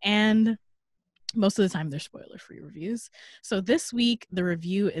 And most of the time, they're spoiler-free reviews. So this week, the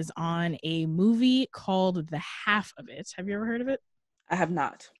review is on a movie called The Half of It. Have you ever heard of it? I have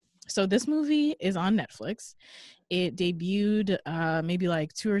not. So this movie is on Netflix. It debuted maybe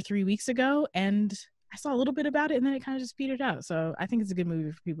like 2 or 3 weeks ago, and I saw a little bit about it, and then it kind of just petered out. So I think it's a good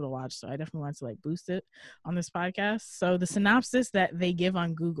movie for people to watch. So I definitely want to like boost it on this podcast. So the synopsis that they give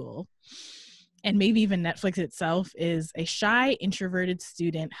on Google, and maybe even Netflix itself, is a shy, introverted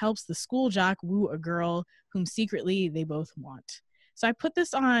student helps the school jock woo a girl whom secretly they both want. So I put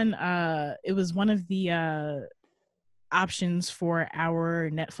this on, it was one of the options for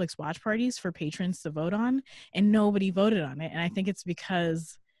our Netflix watch parties for patrons to vote on, and nobody voted on it. And I think it's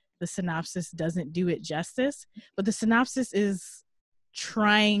because the synopsis doesn't do it justice, but the synopsis is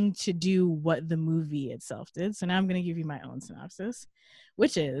trying to do what the movie itself did. So now I'm going to give you my own synopsis,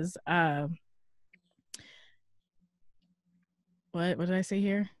 which is, what did I say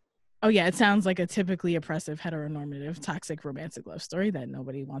here? Oh yeah, it sounds like a typically oppressive, heteronormative, toxic romantic love story that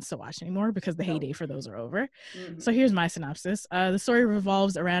nobody wants to watch anymore because the heyday for those are over. So here's my synopsis. The story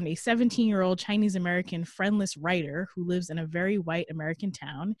revolves around a 17-year-old Chinese-American friendless writer who lives in a very white American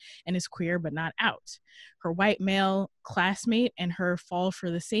town and is queer but not out. Her white male classmate and her fall for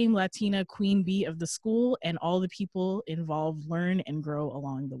the same Latina queen bee of the school, and all the people involved learn and grow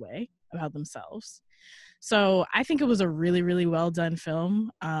along the way about themselves. So I think it was a really, really well done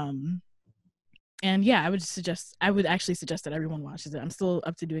film. And yeah, I would actually suggest that everyone watches it. I'm still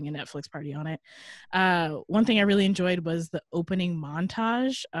up to doing a Netflix party on it. One thing I really enjoyed was the opening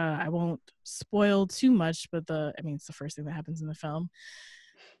montage. I won't spoil too much, but it's the first thing that happens in the film.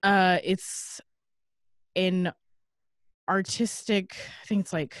 It's an artistic, I think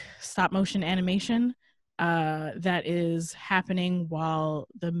it's like stop motion animation that is happening while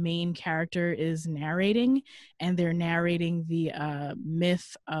the main character is narrating, and they're narrating the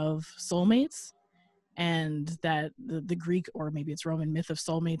myth of soulmates. And that the Greek, or maybe it's Roman, myth of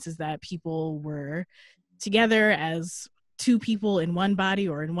soulmates is that people were together as two people in one body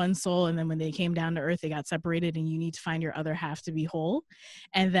or in one soul, and then when they came down to earth they got separated, and you need to find your other half to be whole.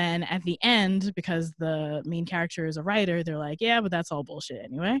 And then at the end, because the main character is a writer, they're like, yeah, but that's all bullshit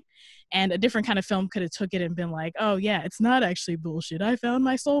anyway. And a different kind of film could have took it and been like, oh yeah, it's not actually bullshit, I found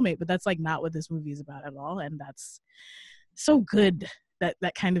my soulmate. But that's like not what this movie is about at all. And that's so good that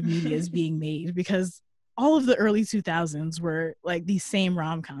that kind of media is being made, because all of the early 2000s were like these same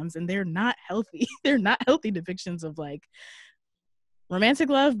rom-coms, and they're not healthy. They're not healthy depictions of like romantic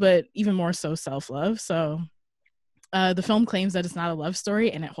love, but even more so self-love. So the film claims that it's not a love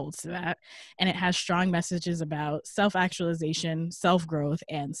story, and it holds to that. And it has strong messages about self-actualization, self-growth,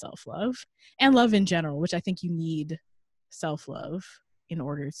 and self-love, and love in general, which I think you need self-love in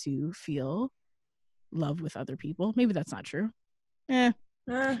order to feel love with other people. Maybe that's not true.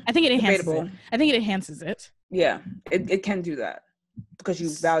 I think it enhances debatable. it. I think it enhances it. Yeah, it can do that because you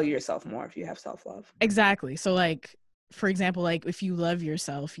value yourself more if you have self-love. Exactly. So like, for example, like if you love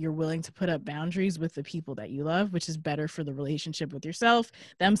yourself, you're willing to put up boundaries with the people that you love, which is better for the relationship with yourself,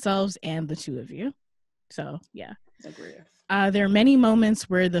 themselves, and the two of you. So yeah. Agree. There are many moments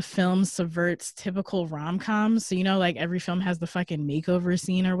where the film subverts typical rom-coms. So, you know, like every film has the fucking makeover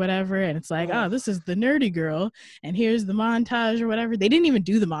scene or whatever. And it's like, oh, this is the nerdy girl, and here's the montage or whatever. They didn't even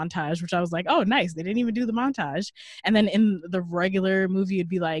do the montage, which I was like, oh, nice. They didn't even do the montage. And then in the regular movie, it'd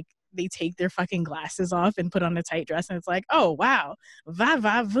be like, they take their fucking glasses off and put on a tight dress. And it's like, oh, wow, va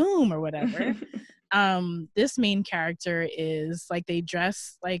va voom or whatever. This main character is like, they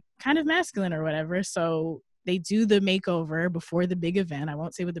dress like kind of masculine or whatever. So they do the makeover before the big event. I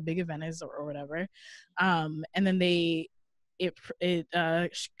won't say what the big event is or whatever. And then it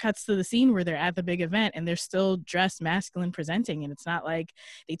cuts to the scene where they're at the big event and they're still dressed masculine presenting. And it's not like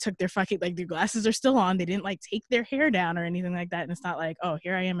they took their fucking, like their glasses are still on. They didn't like take their hair down or anything like that. And it's not like, oh,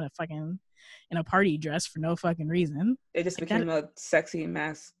 here I am in a party dress for no fucking reason. They just became a sexy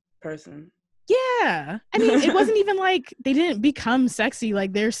masked person. Yeah. I mean, it wasn't even like they didn't become sexy.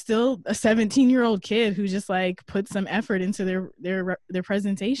 Like they're still a 17-year-old kid who just like put some effort into their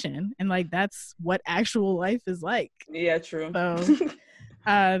presentation. And like, that's what actual life is like. Yeah, true. So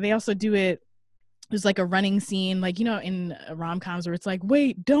they also do it. There's like a running scene, like, you know, in rom-coms where it's like,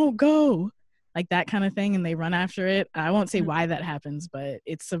 wait, don't go. Like that kind of thing. And they run after it. I won't say why that happens, but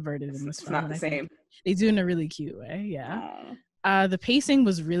it's subverted in this film. It's not the same. They do it in a really cute way. Yeah. The pacing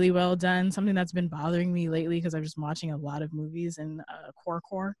was really well done. Something that's been bothering me lately, because I'm just watching a lot of movies in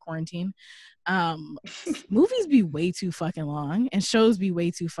quarantine. Movies be way too fucking long, and shows be way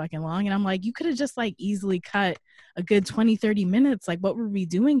too fucking long. And I'm like, you could have just like easily cut a good 20-30 minutes. Like, what were we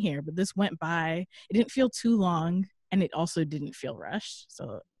doing here? But this went by. It didn't feel too long, and it also didn't feel rushed.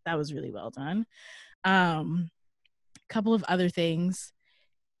 So that was really well done. Couple of other things.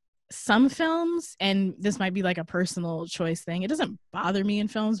 Some films, and this might be like a personal choice thing, it doesn't bother me in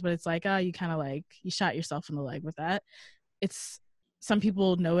films, but it's like, you kind of like, you shot yourself in the leg with that. It's, some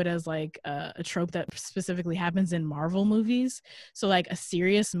people know it as like a trope that specifically happens in Marvel movies. So like a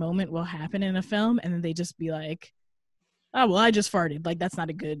serious moment will happen in a film and then they just be like, oh, well, I just farted. Like, that's not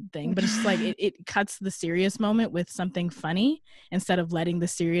a good thing. But it's just like, it cuts the serious moment with something funny instead of letting the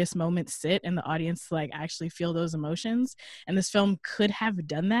serious moment sit and the audience like actually feel those emotions. And this film could have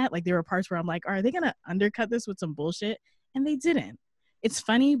done that. Like, there were parts where I'm like, are they going to undercut this with some bullshit? And they didn't. It's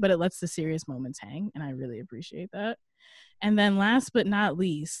funny, but it lets the serious moments hang. And I really appreciate that. And then last but not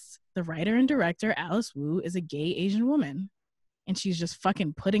least, the writer and director, Alice Wu, is a gay Asian woman. And she's just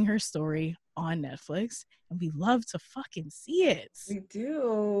fucking putting her story on Netflix, and we love to fucking see it. We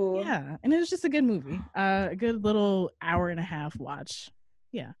do. Yeah, and it was just a good movie. A good little hour and a half watch.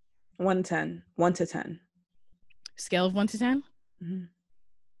 Yeah. 1 to 10. Scale of 1 to 10? Mm-hmm.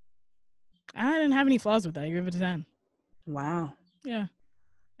 I didn't have any flaws with that. You give it a 10. Wow. Yeah.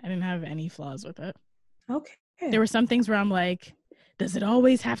 I didn't have any flaws with it. Okay. There were some things where I'm like, does it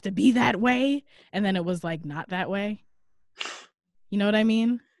always have to be that way? And then it was like not that way. You know what I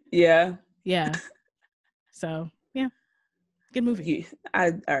mean? Yeah. Yeah. So yeah, good movie.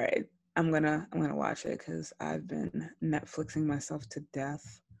 All right. I'm gonna watch it because I've been Netflixing myself to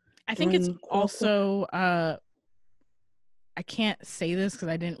death. I think it's also I can't say this because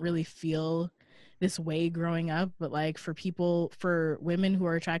I didn't really feel this way growing up, but like for women who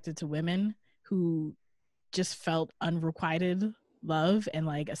are attracted to women who just felt unrequited love and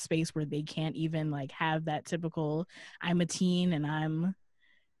like a space where they can't even like have that typical I'm a teen and I'm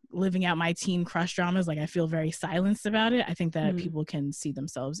living out my teen crush dramas, like I feel very silenced about it. I think that people can see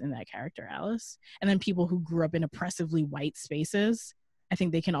themselves in that character Alice. And then people who grew up in oppressively white spaces, I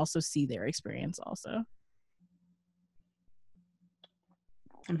think they can also see their experience also.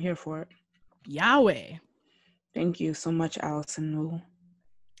 I'm here for it. Yahweh. Thank you so much, Allison Wu.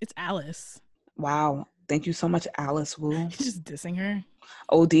 It's Alice. Wow. Thank you so much, Alice Wu. You're just dissing her.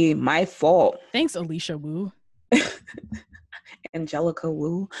 OD, my fault. Thanks, Alicia Wu. Angelica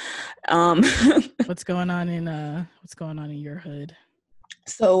Wu. What's going on in your hood?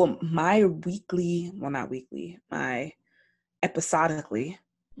 So my episodically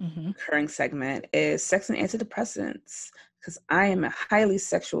recurring segment is sex and antidepressants, because I am a highly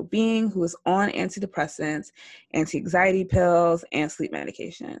sexual being who is on antidepressants, anti-anxiety pills, and sleep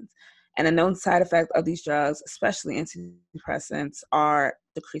medications. And a known side effect of these drugs, especially antidepressants, are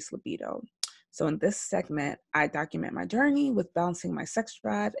decreased libido. So in this segment, I document my journey with balancing my sex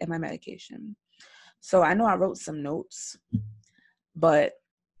drive and my medication. So I know I wrote some notes, but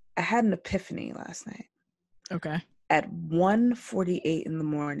I had an epiphany last night. Okay. At 1:48 in the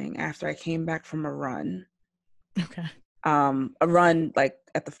morning, after I came back from a run. Okay. A run like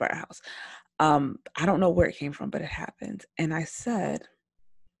at the firehouse. I don't know where it came from, but it happened. And I said,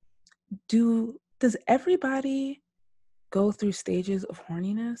 does everybody go through stages of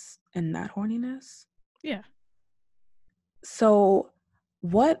horniness and not horniness? Yeah. So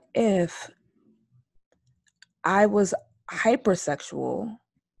what if I was hypersexual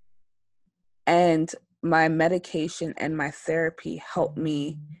and my medication and my therapy helped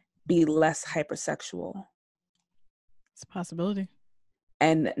me be less hypersexual? It's a possibility.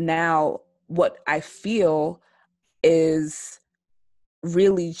 And now what I feel is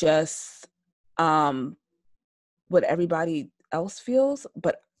really just what everybody else feels,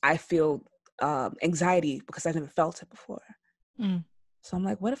 but I feel anxiety because I never felt it before. So I'm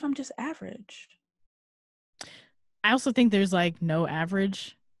like, what if I'm just average? I also think there's like no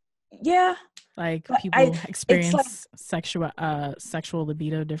average. Yeah. Like people experience sexual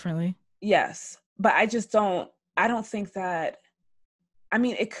libido differently. Yes. But I don't think that, I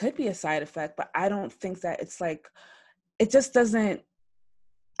mean, it could be a side effect, but I don't think that it's like, it just doesn't,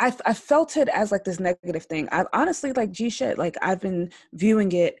 I felt it as like this negative thing. I've honestly like shit. Like I've been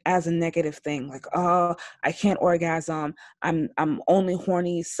viewing it as a negative thing. Like, oh, I can't orgasm. I'm only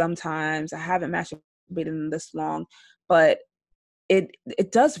horny sometimes. I haven't masturbated in this long, but it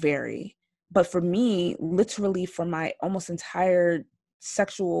does vary. But for me, literally for my almost entire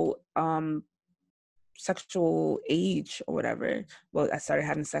sexual age or whatever. Well, I started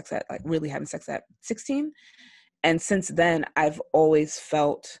having sex at really having sex at 16. And since then, I've always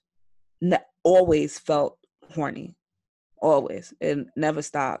felt horny. Always. It never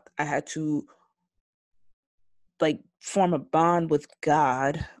stopped. I had to form a bond with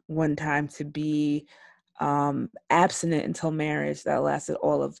God one time to be abstinent until marriage. That lasted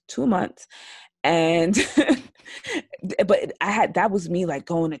all of 2 months. And but that was me like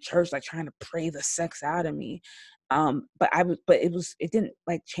going to church, like trying to pray the sex out of me. But it didn't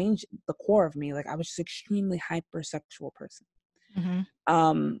like change the core of me. Like I was just extremely hypersexual person.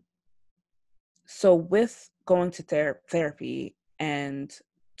 So with going to therapy and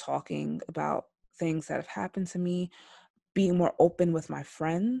talking about things that have happened to me, being more open with my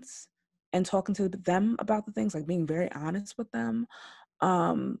friends and talking to them about the things, like being very honest with them,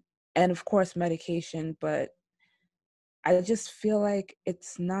 and of course medication, but I just feel like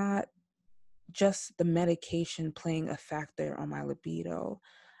it's not just the medication playing a factor on my libido.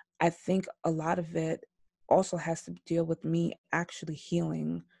 I think a lot of it also has to deal with me actually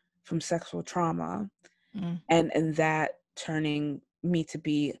healing from sexual trauma, and that turning me to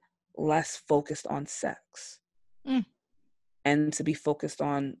be less focused on sex and to be focused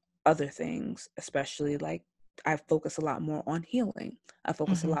on other things, especially like I focus a lot more on healing. I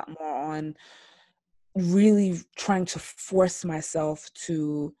focus a lot more on really trying to force myself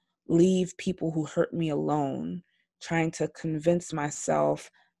to leave people who hurt me alone, trying to convince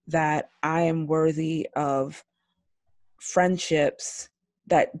myself that I am worthy of friendships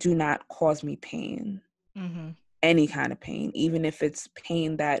that do not cause me pain, any kind of pain, even if it's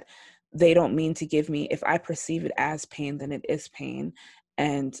pain that they don't mean to give me. If I perceive it as pain, then it is pain,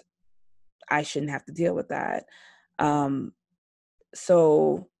 and I shouldn't have to deal with that.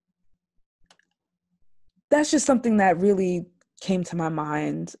 So that's just something that really came to my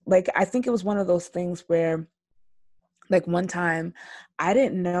mind. Like, I think it was one of those things where, like, one time I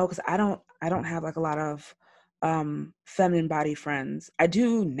didn't know, because I don't have like a lot of feminine body friends. I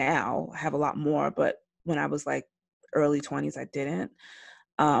do now have a lot more, but when I was like early 20s, I didn't.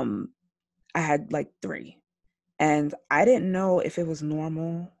 I had like 3, and I didn't know if it was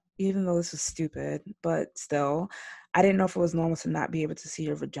normal, even though this was stupid, but still, I didn't know if it was normal to not be able to see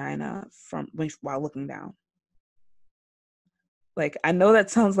your vagina while looking down. Like, I know that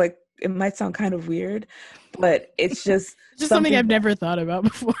sounds like, it might sound kind of weird, but it's just something I've never thought about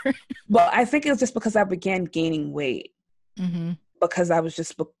before. Well, I think it was just because I began gaining weight, because I was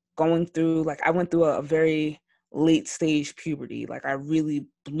just going through, like, I went through a very late stage puberty. Like, I really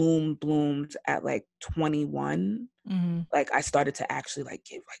bloomed at like 21. Like, I started to actually like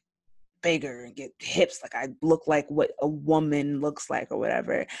get like bigger and get hips. Like, I look like what a woman looks like or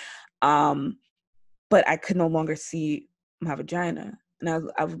whatever. But I could no longer see my vagina.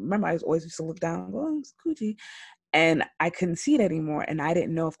 And I remember I always used to look down and go, oh, it's coochie. And I couldn't see it anymore. And I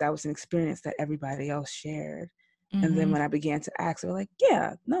didn't know if that was an experience that everybody else shared. And then when I began to ask, they were like,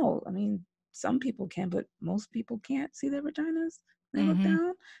 yeah, no, I mean, some people can, but most people can't see their vaginas. They look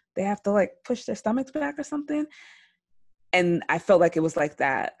down. They have to like push their stomachs back or something. And I felt like it was like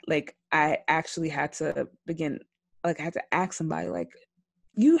that. Like, I actually had to I had to ask somebody, like,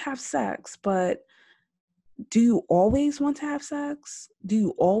 you have sex, but do you always want to have sex? Do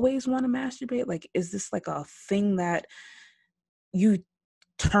you always want to masturbate? Like, is this like a thing that you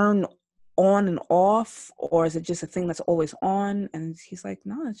turn on and off, or is it just a thing that's always on? And he's like,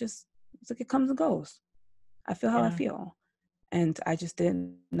 no, it's like it comes and goes. I feel how I feel. And I just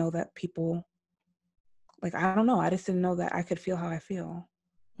didn't know that people, like, I don't know. I just didn't know that I could feel how I feel.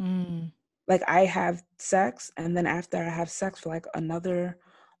 Like, I have sex, and then after I have sex for like another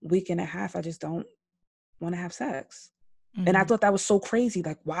week and a half, I just don't want to have sex. And I thought that was so crazy.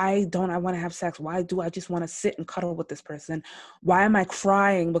 Like, why don't I want to have sex? Why do I just want to sit and cuddle with this person? Why am I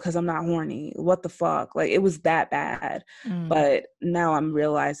crying because I'm not horny? What the fuck? Like, it was that bad. But now I'm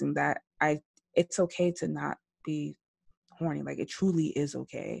realizing that it's okay to not be horny. Like, it truly is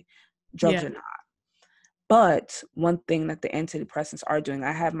okay. Drugs are not. But one thing that the antidepressants are doing,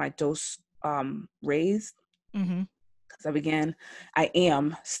 I have my dose raised, because I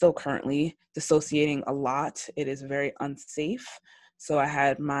am still currently dissociating a lot. It is very unsafe. So I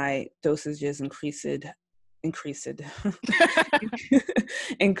had my dosages increase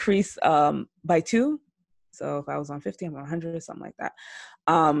by 2. So if I was on 50, I'm on 100, something like that.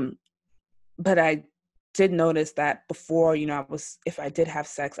 But I did notice that before, if I did have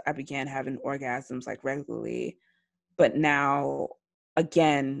sex, I began having orgasms like regularly. But now,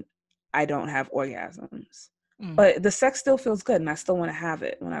 again, I don't have orgasms. But the sex still feels good, and I still want to have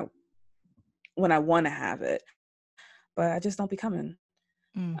it when I want to have it. But I just don't be coming.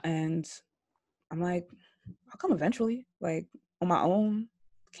 And I'm like, I'll come eventually, like on my own.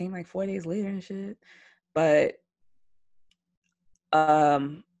 Came like 4 days later and shit. But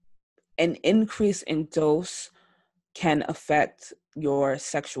an increase in dose can affect your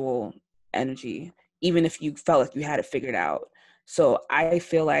sexual energy, even if you felt like you had it figured out. So I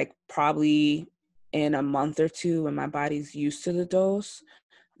feel like probably in a month or 2, when my body's used to the dose,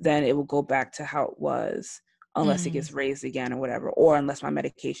 then it will go back to how it was, unless it gets raised again or whatever, or unless my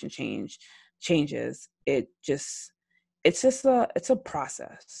medication changes. It's a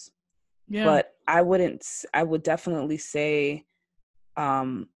process. But I would definitely say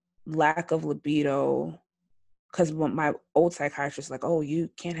lack of libido, because when my old psychiatrist was like, oh, you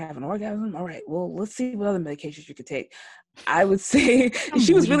can't have an orgasm? All right, well, let's see what other medications you could take. I would say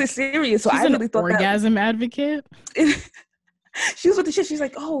she was really serious. So She's I really thought that orgasm advocate. She was with the shit. She's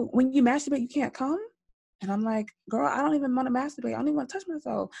like, oh, when you masturbate, you can't come? And I'm like, girl, I don't even want to masturbate. I don't even want to touch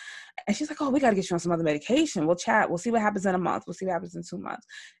myself. And she's like, oh, we got to get you on some other medication. We'll chat. We'll see what happens in a month. We'll see what happens in 2 months.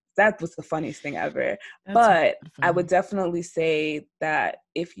 That was the funniest thing ever. But I would definitely say that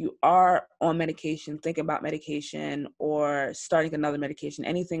if you are on medication, think about medication or starting another medication,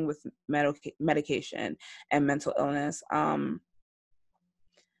 anything with medication and mental illness,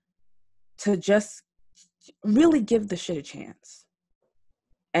 to just really give the shit a chance.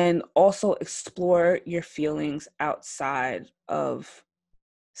 And also explore your feelings outside of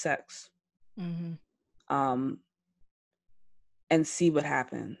sex. Mm-hmm. And see what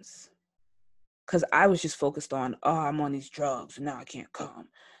happens. Because I was just focused on, oh, I'm on these drugs and now I can't come.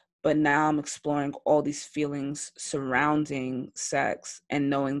 But now I'm exploring all these feelings surrounding sex and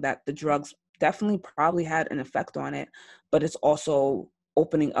knowing that the drugs definitely probably had an effect on it, but it's also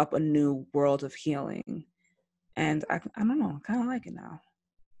opening up a new world of healing. And I don't know, I kind of like it now.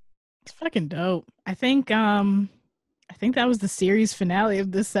 It's fucking dope. I think that was the series finale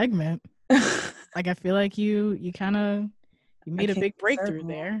of this segment. Like, I feel like you made a big breakthrough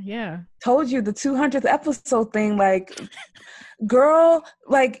there. Yeah. Told you the 200th episode thing, like, girl,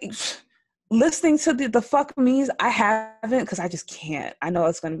 like, listening to the fuck me's, I haven't, because I just can't. I know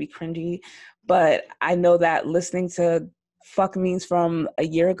it's going to be cringy, but I know that listening to fuck me's from a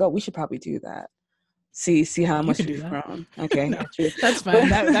year ago, we should probably do that. See how much we've grown. Okay, no, that's fine.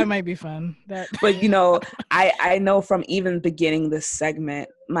 that might be fun. But you know, I know from even beginning this segment,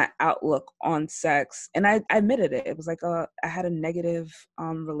 my outlook on sex, and I admitted it. It was like I had a negative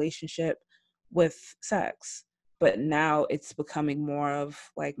relationship with sex, but now it's becoming more of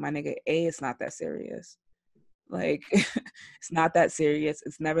like, my nigga, it's not that serious. Like, it's not that serious.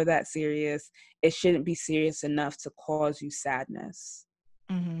 It's never that serious. It shouldn't be serious enough to cause you sadness.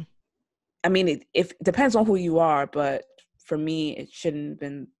 Mm-hmm. I mean, it depends on who you are, but for me, it shouldn't have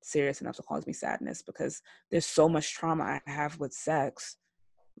been serious enough to cause me sadness, because there's so much trauma I have with sex.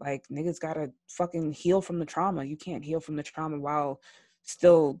 Like, niggas gotta fucking heal from the trauma. You can't heal from the trauma while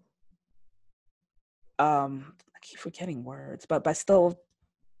still, I keep forgetting words, but by still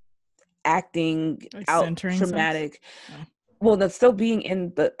acting like out traumatic. Oh. Well, that's still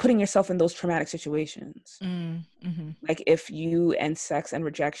being putting yourself in those traumatic situations. Mm-hmm. Like, if you and sex and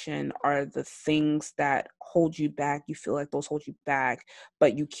rejection are the things that hold you back, you feel like those hold you back,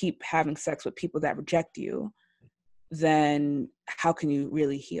 but you keep having sex with people that reject you, then how can you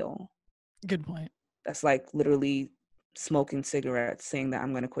really heal? Good point. That's like literally smoking cigarettes, saying that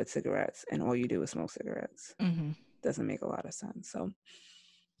I'm going to quit cigarettes, and all you do is smoke cigarettes. Mm-hmm. Doesn't make a lot of sense. So,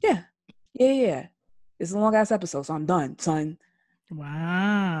 yeah. It's a long ass episode, so I'm done, son.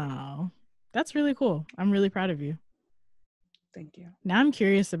 Wow. That's really cool. I'm really proud of you. Thank you. Now I'm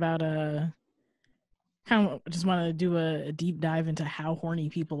curious about kind of just want to do a deep dive into how horny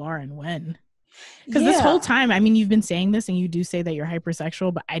people are and when. Because this whole time, I mean, you've been saying this and you do say that you're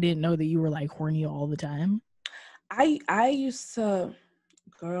hypersexual, but I didn't know that you were like horny all the time. I used to,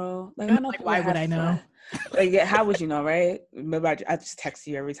 girl, like, and I know, like, why would I know? Like, yeah, how would you know, right? Maybe I just text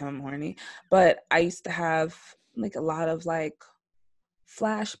you every time I'm horny. But I used to have like a lot of like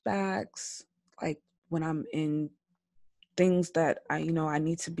flashbacks, like when I'm in things that I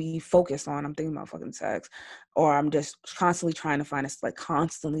need to be focused on. I'm thinking about fucking sex, or I'm just constantly trying to find a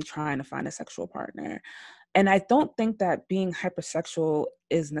sexual partner. And I don't think that being hypersexual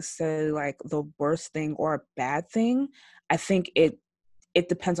is necessarily like the worst thing or a bad thing. I think it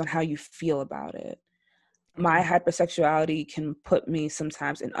depends on how you feel about it. Okay. My hypersexuality can put me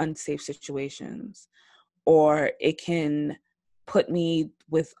sometimes in unsafe situations, or it can put me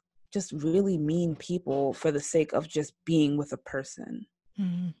with just really mean people for the sake of just being with a person.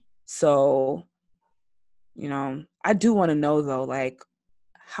 Mm-hmm. So, I do want to know though, like,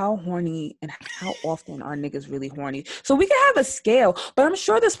 how horny and how often are niggas really horny? So we can have a scale, but I'm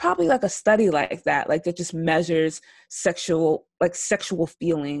sure there's probably like a study like that just measures sexual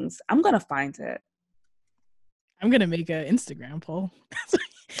feelings. I'm going to find it. I'm going to make an Instagram poll.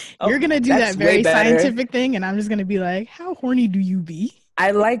 You're going to do that very scientific thing, and I'm just going to be like, how horny do you be?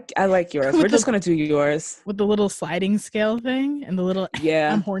 I like yours. We're just going to do yours. With the little sliding scale thing and the little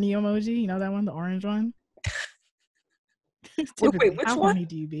I'm horny emoji. You know that one, the orange one? Wait, which how one? Horny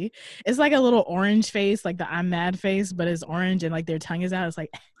do you be? It's like a little orange face, like the I'm mad face, but it's orange and like their tongue is out. It's like,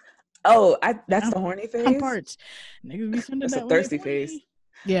 oh, that's the horny face? I'm parched. Niggas be sending that. That's a thirsty face.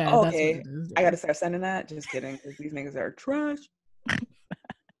 Yeah, oh, that's okay. what it is. Yeah. I gotta start sending that. Just kidding, because these niggas are trash.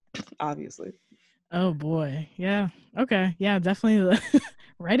 Obviously. Oh boy. Yeah. Okay. Yeah, definitely.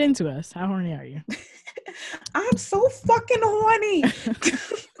 Right into us. How horny are you? I'm so fucking horny.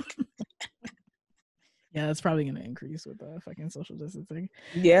 Yeah, that's probably gonna increase with the fucking social distancing.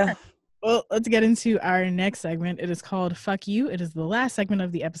 Yeah. Well, let's get into our next segment. It is called Fuck You. It is the last segment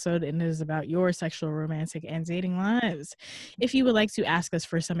of the episode, and it is about your sexual, romantic, and dating lives. If you would like to ask us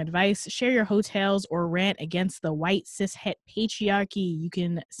for some advice, share your hotels, or rant against the white cishet patriarchy, you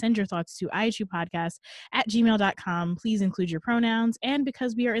can send your thoughts to ihupodcast@gmail.com. Please include your pronouns, and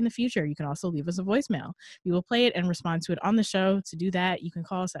because we are in the future, you can also leave us a voicemail. We will play it and respond to it on the show. To do that, you can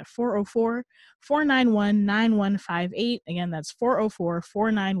call us at 404-491-9158. Again, that's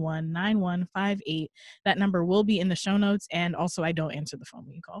 404-491-9158. 617-829-9158. That number will be in the show notes. And also, I don't answer the phone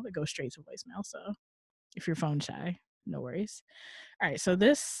when you call. It goes straight to voicemail. So if you're phone shy, no worries. All right. So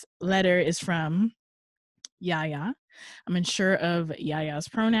this letter is from Yaya. I'm unsure of Yaya's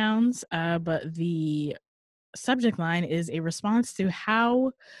pronouns, but the subject line is a response to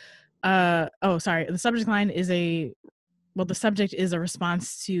how the subject line is the subject is a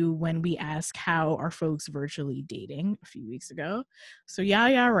response to when we ask how are folks virtually dating a few weeks ago. So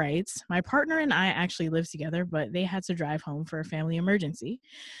Yaya writes, my partner and I actually live together, but they had to drive home for a family emergency.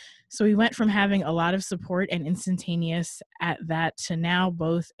 So we went from having a lot of support and instantaneous at that to now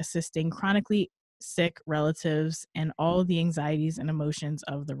both assisting chronically sick relatives and all the anxieties and emotions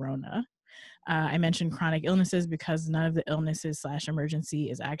of the Rona. I mentioned chronic illnesses because none of the illnesses / emergency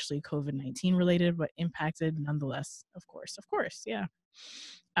is actually COVID-19 related, but impacted nonetheless. Of course. Yeah.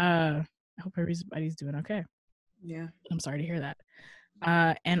 I hope everybody's doing okay. Yeah. I'm sorry to hear that.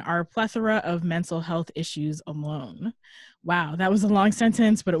 And our plethora of mental health issues alone. Wow, that was a long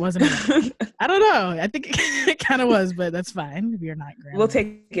sentence, but it wasn't. I don't know. I think it kind of was, but that's fine. We are not grandma. We'll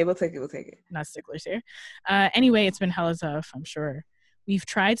take it. Not sticklers here. Anyway, it's been hella tough, I'm sure. We've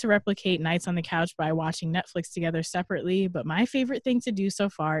tried to replicate nights on the couch by watching Netflix together separately, but my favorite thing to do so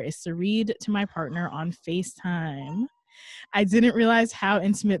far is to read to my partner on FaceTime. I didn't realize how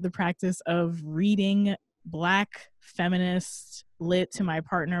intimate the practice of reading Black Feminist lit to my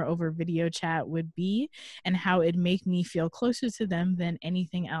partner over video chat would be, and how it'd make me feel closer to them than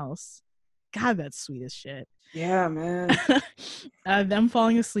anything else. God, that's sweet as shit. Yeah, man. Them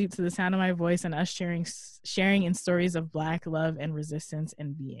falling asleep to the sound of my voice and us sharing in stories of Black love and resistance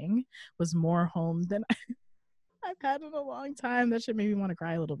and being was more home than I've had in a long time. That should make me want to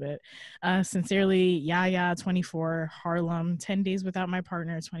cry a little bit. Sincerely, Yaya, 24, Harlem, 10 days without my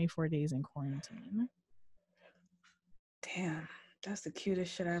partner, 24 days in quarantine. Damn, that's the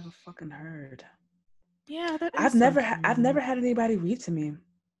cutest shit I ever fucking heard. Yeah, that is. I've never had anybody read to me.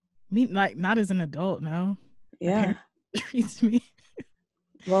 Me, like, not as an adult, no. Yeah. Read to me.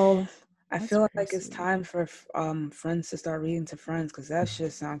 Well, I feel like it's time for friends to start reading to friends, because that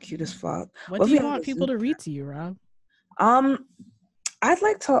shit sound cute as fuck. What do you want people to read to you, Rob? I'd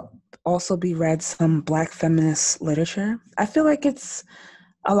like to also be read some Black feminist literature. I feel like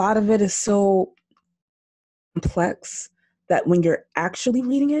a lot of it is so complex that when you're actually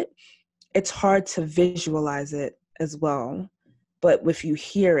reading it, it's hard to visualize it as well. But if you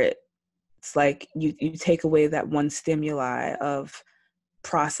hear it, it's like you take away that one stimuli of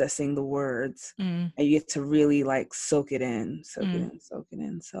processing the words, and you get to really like soak it in.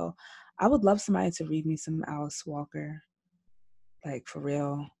 So I would love somebody to read me some Alice Walker, like for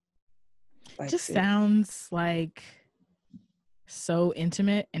real. Like, just sounds like so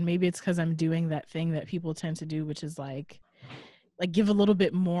intimate, and maybe it's because I'm doing that thing that people tend to do, which is like give a little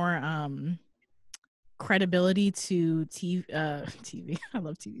bit more credibility to TV. I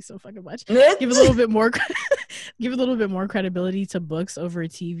love TV so fucking much. Give a little bit more credibility to books over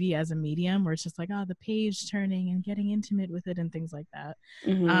TV as a medium, where it's just like, oh, the page turning and getting intimate with it and things like that.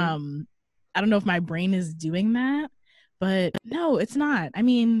 Mm-hmm. I don't know if my brain is doing that, but no, it's not. I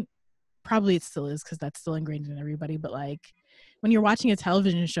mean, probably it still is, because that's still ingrained in everybody, but like when you're watching a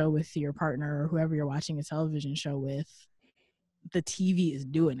television show with your partner or whoever you're watching a television show with, the TV is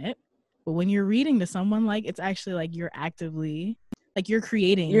doing it. But when you're reading to someone, like, it's actually like you're actively, like, you're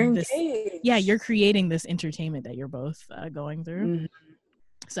creating this. Yeah, you're creating this entertainment that you're both going through. Mm-hmm.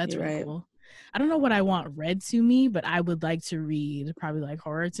 So that's really cool. I don't know what I want read to me, but I would like to read probably like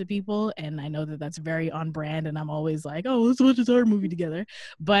horror to people. And I know that that's very on brand, and I'm always like, oh, let's watch this horror movie together.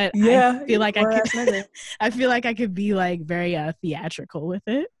 But yeah, I feel like I feel like I could be like very theatrical with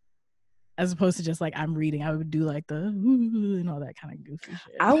it, as opposed to just like I'm reading. I would do like the and all that kind of goofy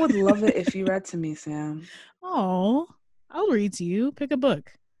shit. I would love it if you read to me, Sam. Oh, I'll read to you. Pick a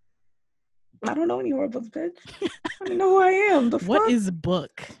book. I don't know any horror books, bitch. I don't know who I am. What is a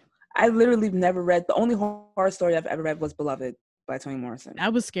book? I literally never read. The only horror story I've ever read was Beloved by Toni Morrison.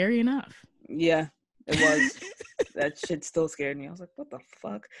 That was scary enough. Yeah, it was. That shit still scared me. I was like, what the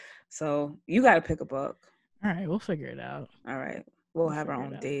fuck? So you got to pick a book. All right, we'll figure it out. All right. We'll have our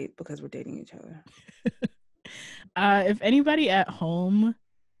own date because we're dating each other. If anybody at home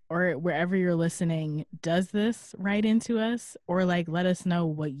or wherever you're listening does this, write into us, or like let us know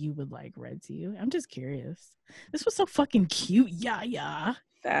what you would like read to you. I'm just curious. This was so fucking cute. Yeah.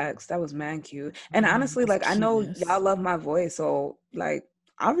 Facts. That was man cute. And honestly, like, I know y'all love my voice, so like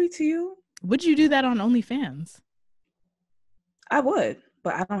I'll read to you. Would you do that on OnlyFans? I would,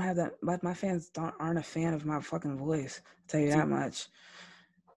 but I don't have that. My fans aren't a fan of my fucking voice. I'll tell you that much.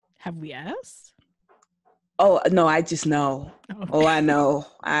 Have we asked? Oh no, I just know. Okay. Oh, I know.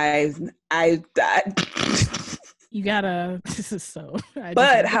 I You gotta. This is so.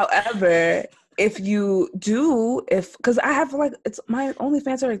 But however, if you do, because I have like, it's my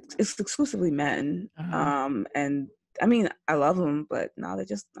OnlyFans are it's exclusively men. And I mean, I love them, but no, they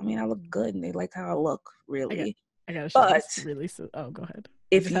just, I mean, I look good and they like how I look, really. I gotta show But this really. Oh, go ahead. I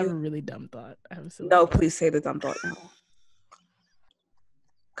if just have you, a really dumb thought. I have a silly no, thought. please say the dumb thought now.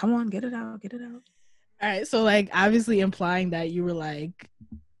 Come on, get it out. All right, so like obviously implying that you were like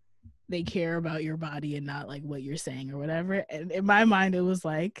they care about your body and not like what you're saying or whatever. And in my mind, it was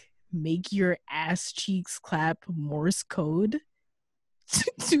like make your ass cheeks clap Morse code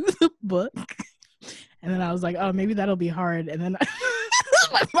to the book. And then I was like, oh, maybe that'll be hard. And then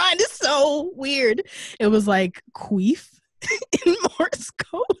my mind is so weird. It was like queef in Morse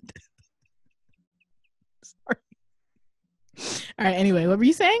code. Sorry. All right. Anyway, what were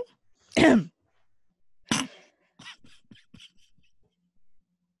you saying?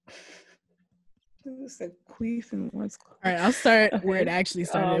 It's like queef and what's. All right, I'll start where it actually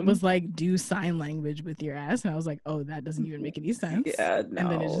started. It was like do sign language with your ass, and I was like, oh, that doesn't even make any sense. Yeah, no.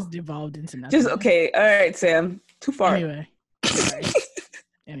 And then it just devolved into nothing. Just okay. All right, Sam. Too far. Anyway.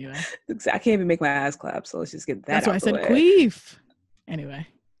 Anyway. I can't even make my ass clap, so let's just get that. That's why I said way. queef. Anyway.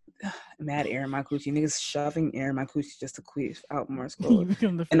 Mad air in my coochie. Niggas shoving air in my coochie just to queef out Morse code. You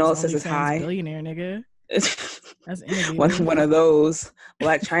become the first and all it says is hi. Billionaire nigga. That's innovative. one of those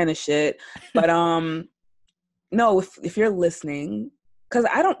Black China shit. But no, if you're listening, because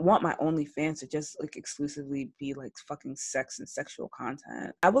I don't want my OnlyFans to just like exclusively be like fucking sex and sexual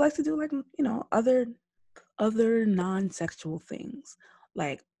content. I would like to do like, you know, other non-sexual things,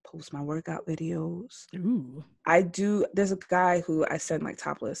 like post my workout videos. Ooh. There's a guy who I send like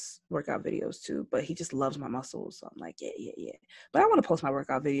topless workout videos to, but he just loves my muscles. So I'm like, yeah. But I want to post my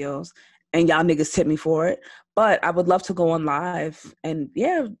workout videos and y'all niggas tip me for it. But I would love to go on live and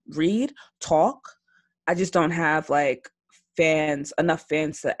read, talk. I just don't have like enough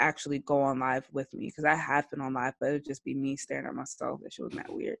fans to actually go on live with me, because I have been on live, but it'd just be me staring at myself. That shit was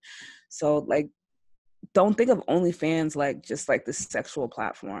not weird. So like, don't think of OnlyFans like just like this sexual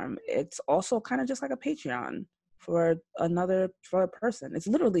platform. It's also kind of just like a Patreon for a person. It's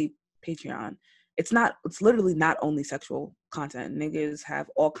literally Patreon. It's literally not only sexual content. Niggas have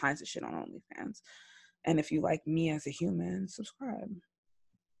all kinds of shit on OnlyFans. And if you like me as a human, subscribe.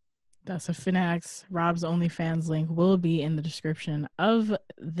 That's a Finax. Rob's OnlyFans link will be in the description of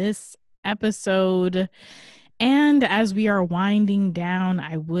this episode. And as we are winding down,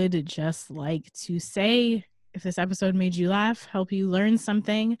 I would just like to say, if this episode made you laugh, help you learn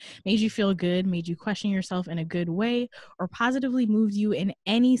something, made you feel good, made you question yourself in a good way, or positively moved you in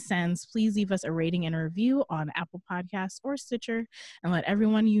any sense, please leave us a rating and a review on Apple Podcasts or Stitcher, and let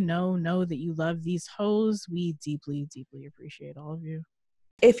everyone you know that you love these hoes. We deeply, deeply appreciate all of you.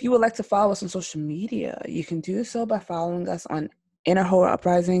 If you would like to follow us on social media, you can do so by following us on Hoe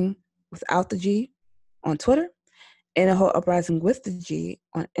Uprising without the G on Twitter, Hoe Uprising with the G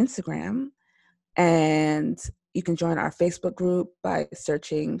on Instagram, and you can join our Facebook group by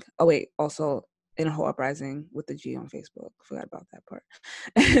searching. Also Hoe Uprising with the G on Facebook. Forgot about that part.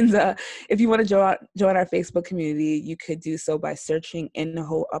 And if you want to join our Facebook community, you could do so by searching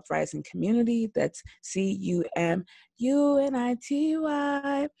Hoe Uprising Community. That's CUMUNITY.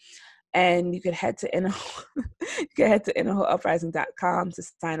 And you could head to HoeUprising.com to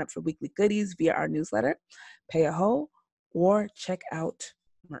sign up for weekly goodies via our newsletter, pay a hoe, or check out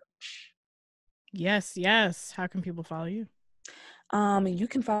merch. Yes. How can people follow you? You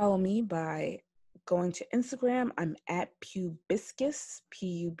can follow me by going to Instagram. I'm at Pubiscus,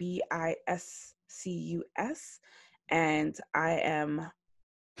 PUBISCUS, and I am.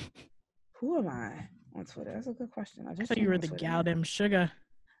 Who am I on Twitter? That's a good question. I thought you were the gal dem sugar.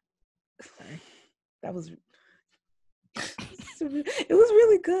 Sorry. That was. It was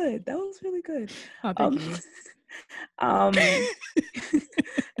really good. That was really good. Oh, thank you.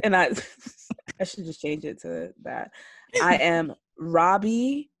 And I should just change it to that. I am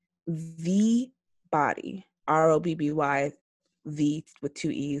Robbie the Body, ROBBY the with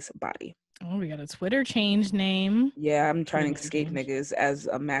 2 E's body. Oh, we got a Twitter change name. Yeah, I'm trying to escape niggas as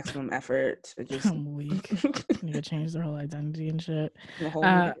a maximum effort to just. I'm weak. Need to change their whole identity and shit.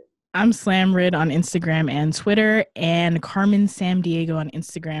 I'm Slamrid on Instagram and Twitter, and Carmen Sam Diego on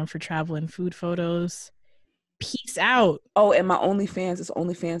Instagram for travel and food photos. Peace out. Oh, and my OnlyFans is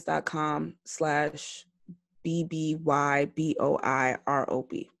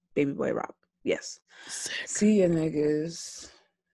onlyfans.com/BBYBOIROB. Baby Boy Rob. Yes. Sick. See ya, niggas.